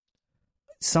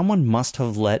someone must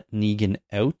have let Negan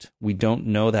out. We don't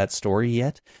know that story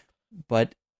yet,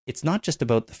 but it's not just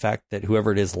about the fact that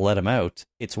whoever it is let him out.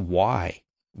 It's why.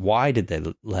 Why did they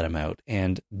let him out?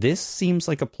 And this seems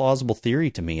like a plausible theory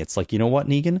to me. It's like, you know what,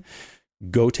 Negan?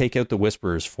 Go take out the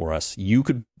Whisperers for us. You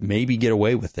could maybe get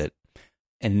away with it.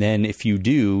 And then if you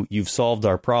do, you've solved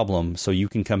our problem, so you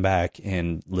can come back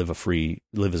and live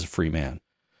as a free man.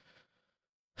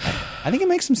 I think it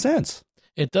makes some sense.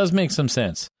 It does make some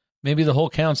sense. Maybe the whole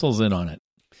council's in on it.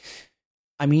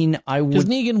 I mean, because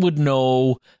Negan would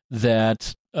know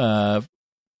that,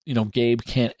 Gabe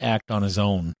can't act on his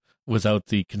own without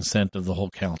the consent of the whole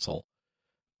council,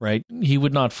 right? He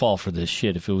would not fall for this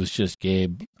shit if it was just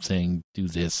Gabe saying, do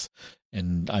this,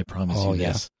 and I promise you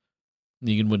this.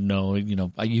 Negan would know,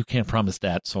 you can't promise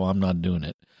that, so I'm not doing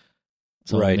it.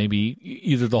 So maybe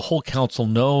either the whole council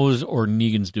knows or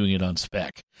Negan's doing it on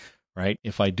spec, right?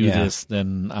 If I do this,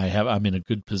 then I'm in a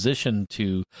good position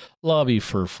to lobby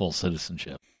for full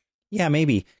citizenship. Yeah,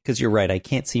 maybe, because you're right. I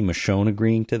can't see Michonne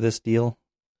agreeing to this deal,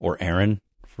 or Aaron,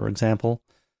 for example.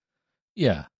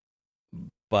 Yeah,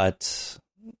 but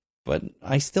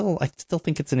I still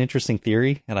think it's an interesting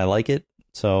theory, and I like it,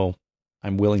 so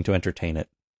I'm willing to entertain it.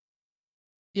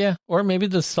 Yeah, or maybe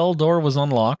the cell door was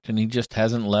unlocked and he just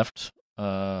hasn't left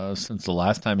since the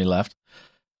last time he left.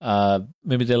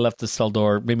 Maybe they left the cell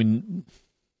door. Maybe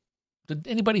did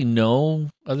anybody know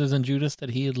other than Judas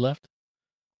that he had left?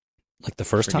 Like the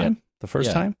first time? The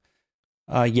first time?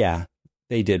 Yeah,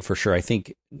 they did for sure. I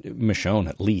think Michonne,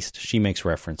 at least, she makes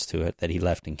reference to it, that he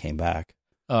left and came back.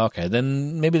 Okay,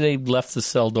 then maybe they left the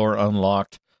cell door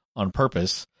unlocked on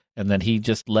purpose, and then he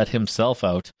just let himself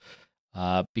out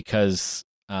because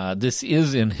this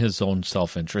is in his own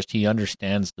self-interest. He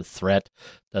understands the threat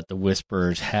that the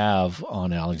Whisperers have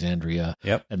on Alexandria,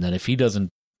 and that if he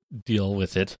doesn't deal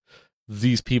with it,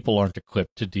 these people aren't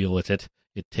equipped to deal with it.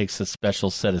 It takes a special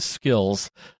set of skills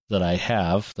that I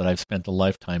have, that I've spent a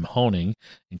lifetime honing,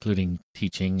 including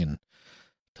teaching and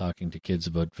talking to kids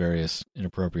about various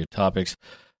inappropriate topics.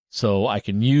 So I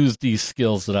can use these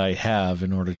skills that I have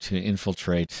in order to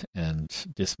infiltrate and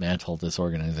dismantle this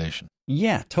organization.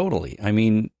 Yeah, totally. I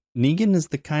mean, Negan is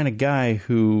the kind of guy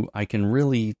who I can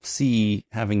really see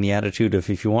having the attitude of,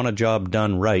 if you want a job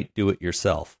done right, do it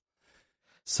yourself.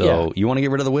 So You want to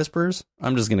get rid of the Whisperers?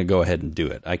 I'm just going to go ahead and do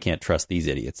it. I can't trust these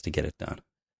idiots to get it done.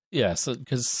 Yeah, so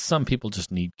because some people just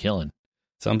need killing.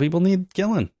 Some people need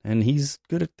killing, and he's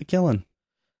good at the killing.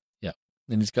 Yeah,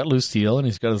 and he's got Lucille, and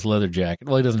he's got his leather jacket.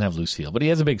 Well, he doesn't have Lucille, but he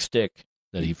has a big stick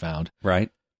that he found. Right.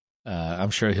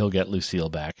 I'm sure he'll get Lucille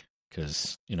back.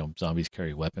 Because, zombies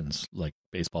carry weapons like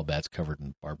baseball bats covered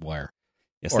in barbed wire.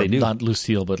 Yes, they do. Not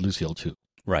Lucille, but Lucille too.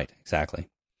 Right, exactly.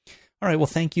 All right, well,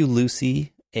 thank you,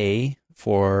 Lucy A.,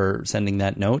 for sending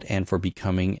that note and for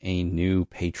becoming a new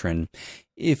patron.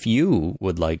 If you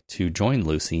would like to join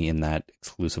Lucy in that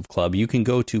exclusive club, you can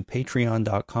go to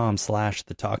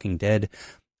patreon.com/thetalkingdead,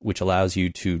 which allows you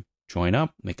to join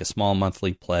up, make a small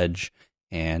monthly pledge,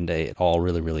 and it all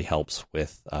really, really helps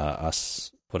with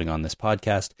us putting on this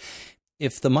podcast.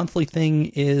 If the monthly thing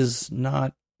is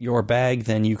not your bag,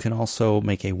 then you can also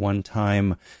make a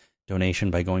one-time donation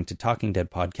by going to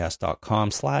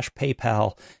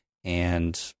talkingdeadpodcast.com/PayPal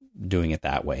and doing it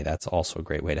that way. That's also a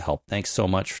great way to help. Thanks so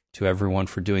much to everyone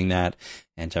for doing that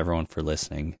and to everyone for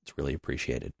listening. It's really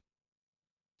appreciated.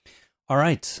 All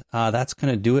right, that's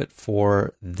going to do it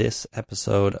for this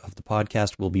episode of the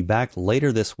podcast. We'll be back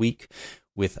later this week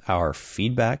with our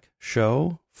feedback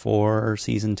show for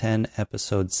Season 10,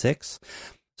 Episode 6.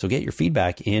 So get your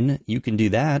feedback in. You can do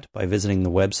that by visiting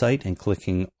the website and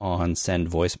clicking on Send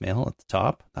Voicemail at the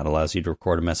top. That allows you to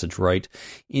record a message right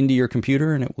into your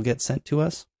computer, and it will get sent to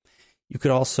us. You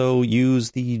could also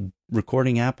use the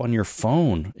recording app on your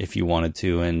phone if you wanted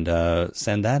to, and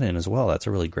send that in as well. That's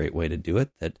a really great way to do it.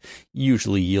 That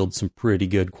usually yields some pretty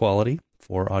good quality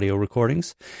for audio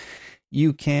recordings.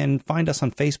 You can find us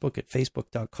on Facebook at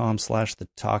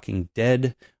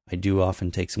facebook.com/thetalkingdead. I do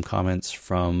often take some comments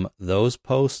from those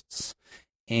posts.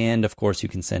 And, of course, you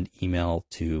can send email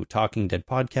to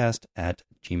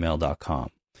talkingdeadpodcast@gmail.com.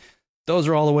 Those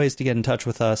are all the ways to get in touch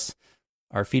with us.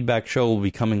 Our feedback show will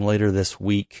be coming later this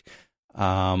week.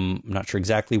 I'm not sure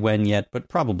exactly when yet, but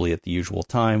probably at the usual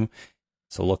time.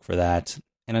 So look for that.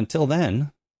 And until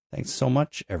then, thanks so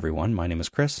much, everyone. My name is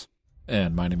Chris.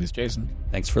 And my name is Jason.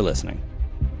 Thanks for listening.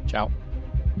 Ciao.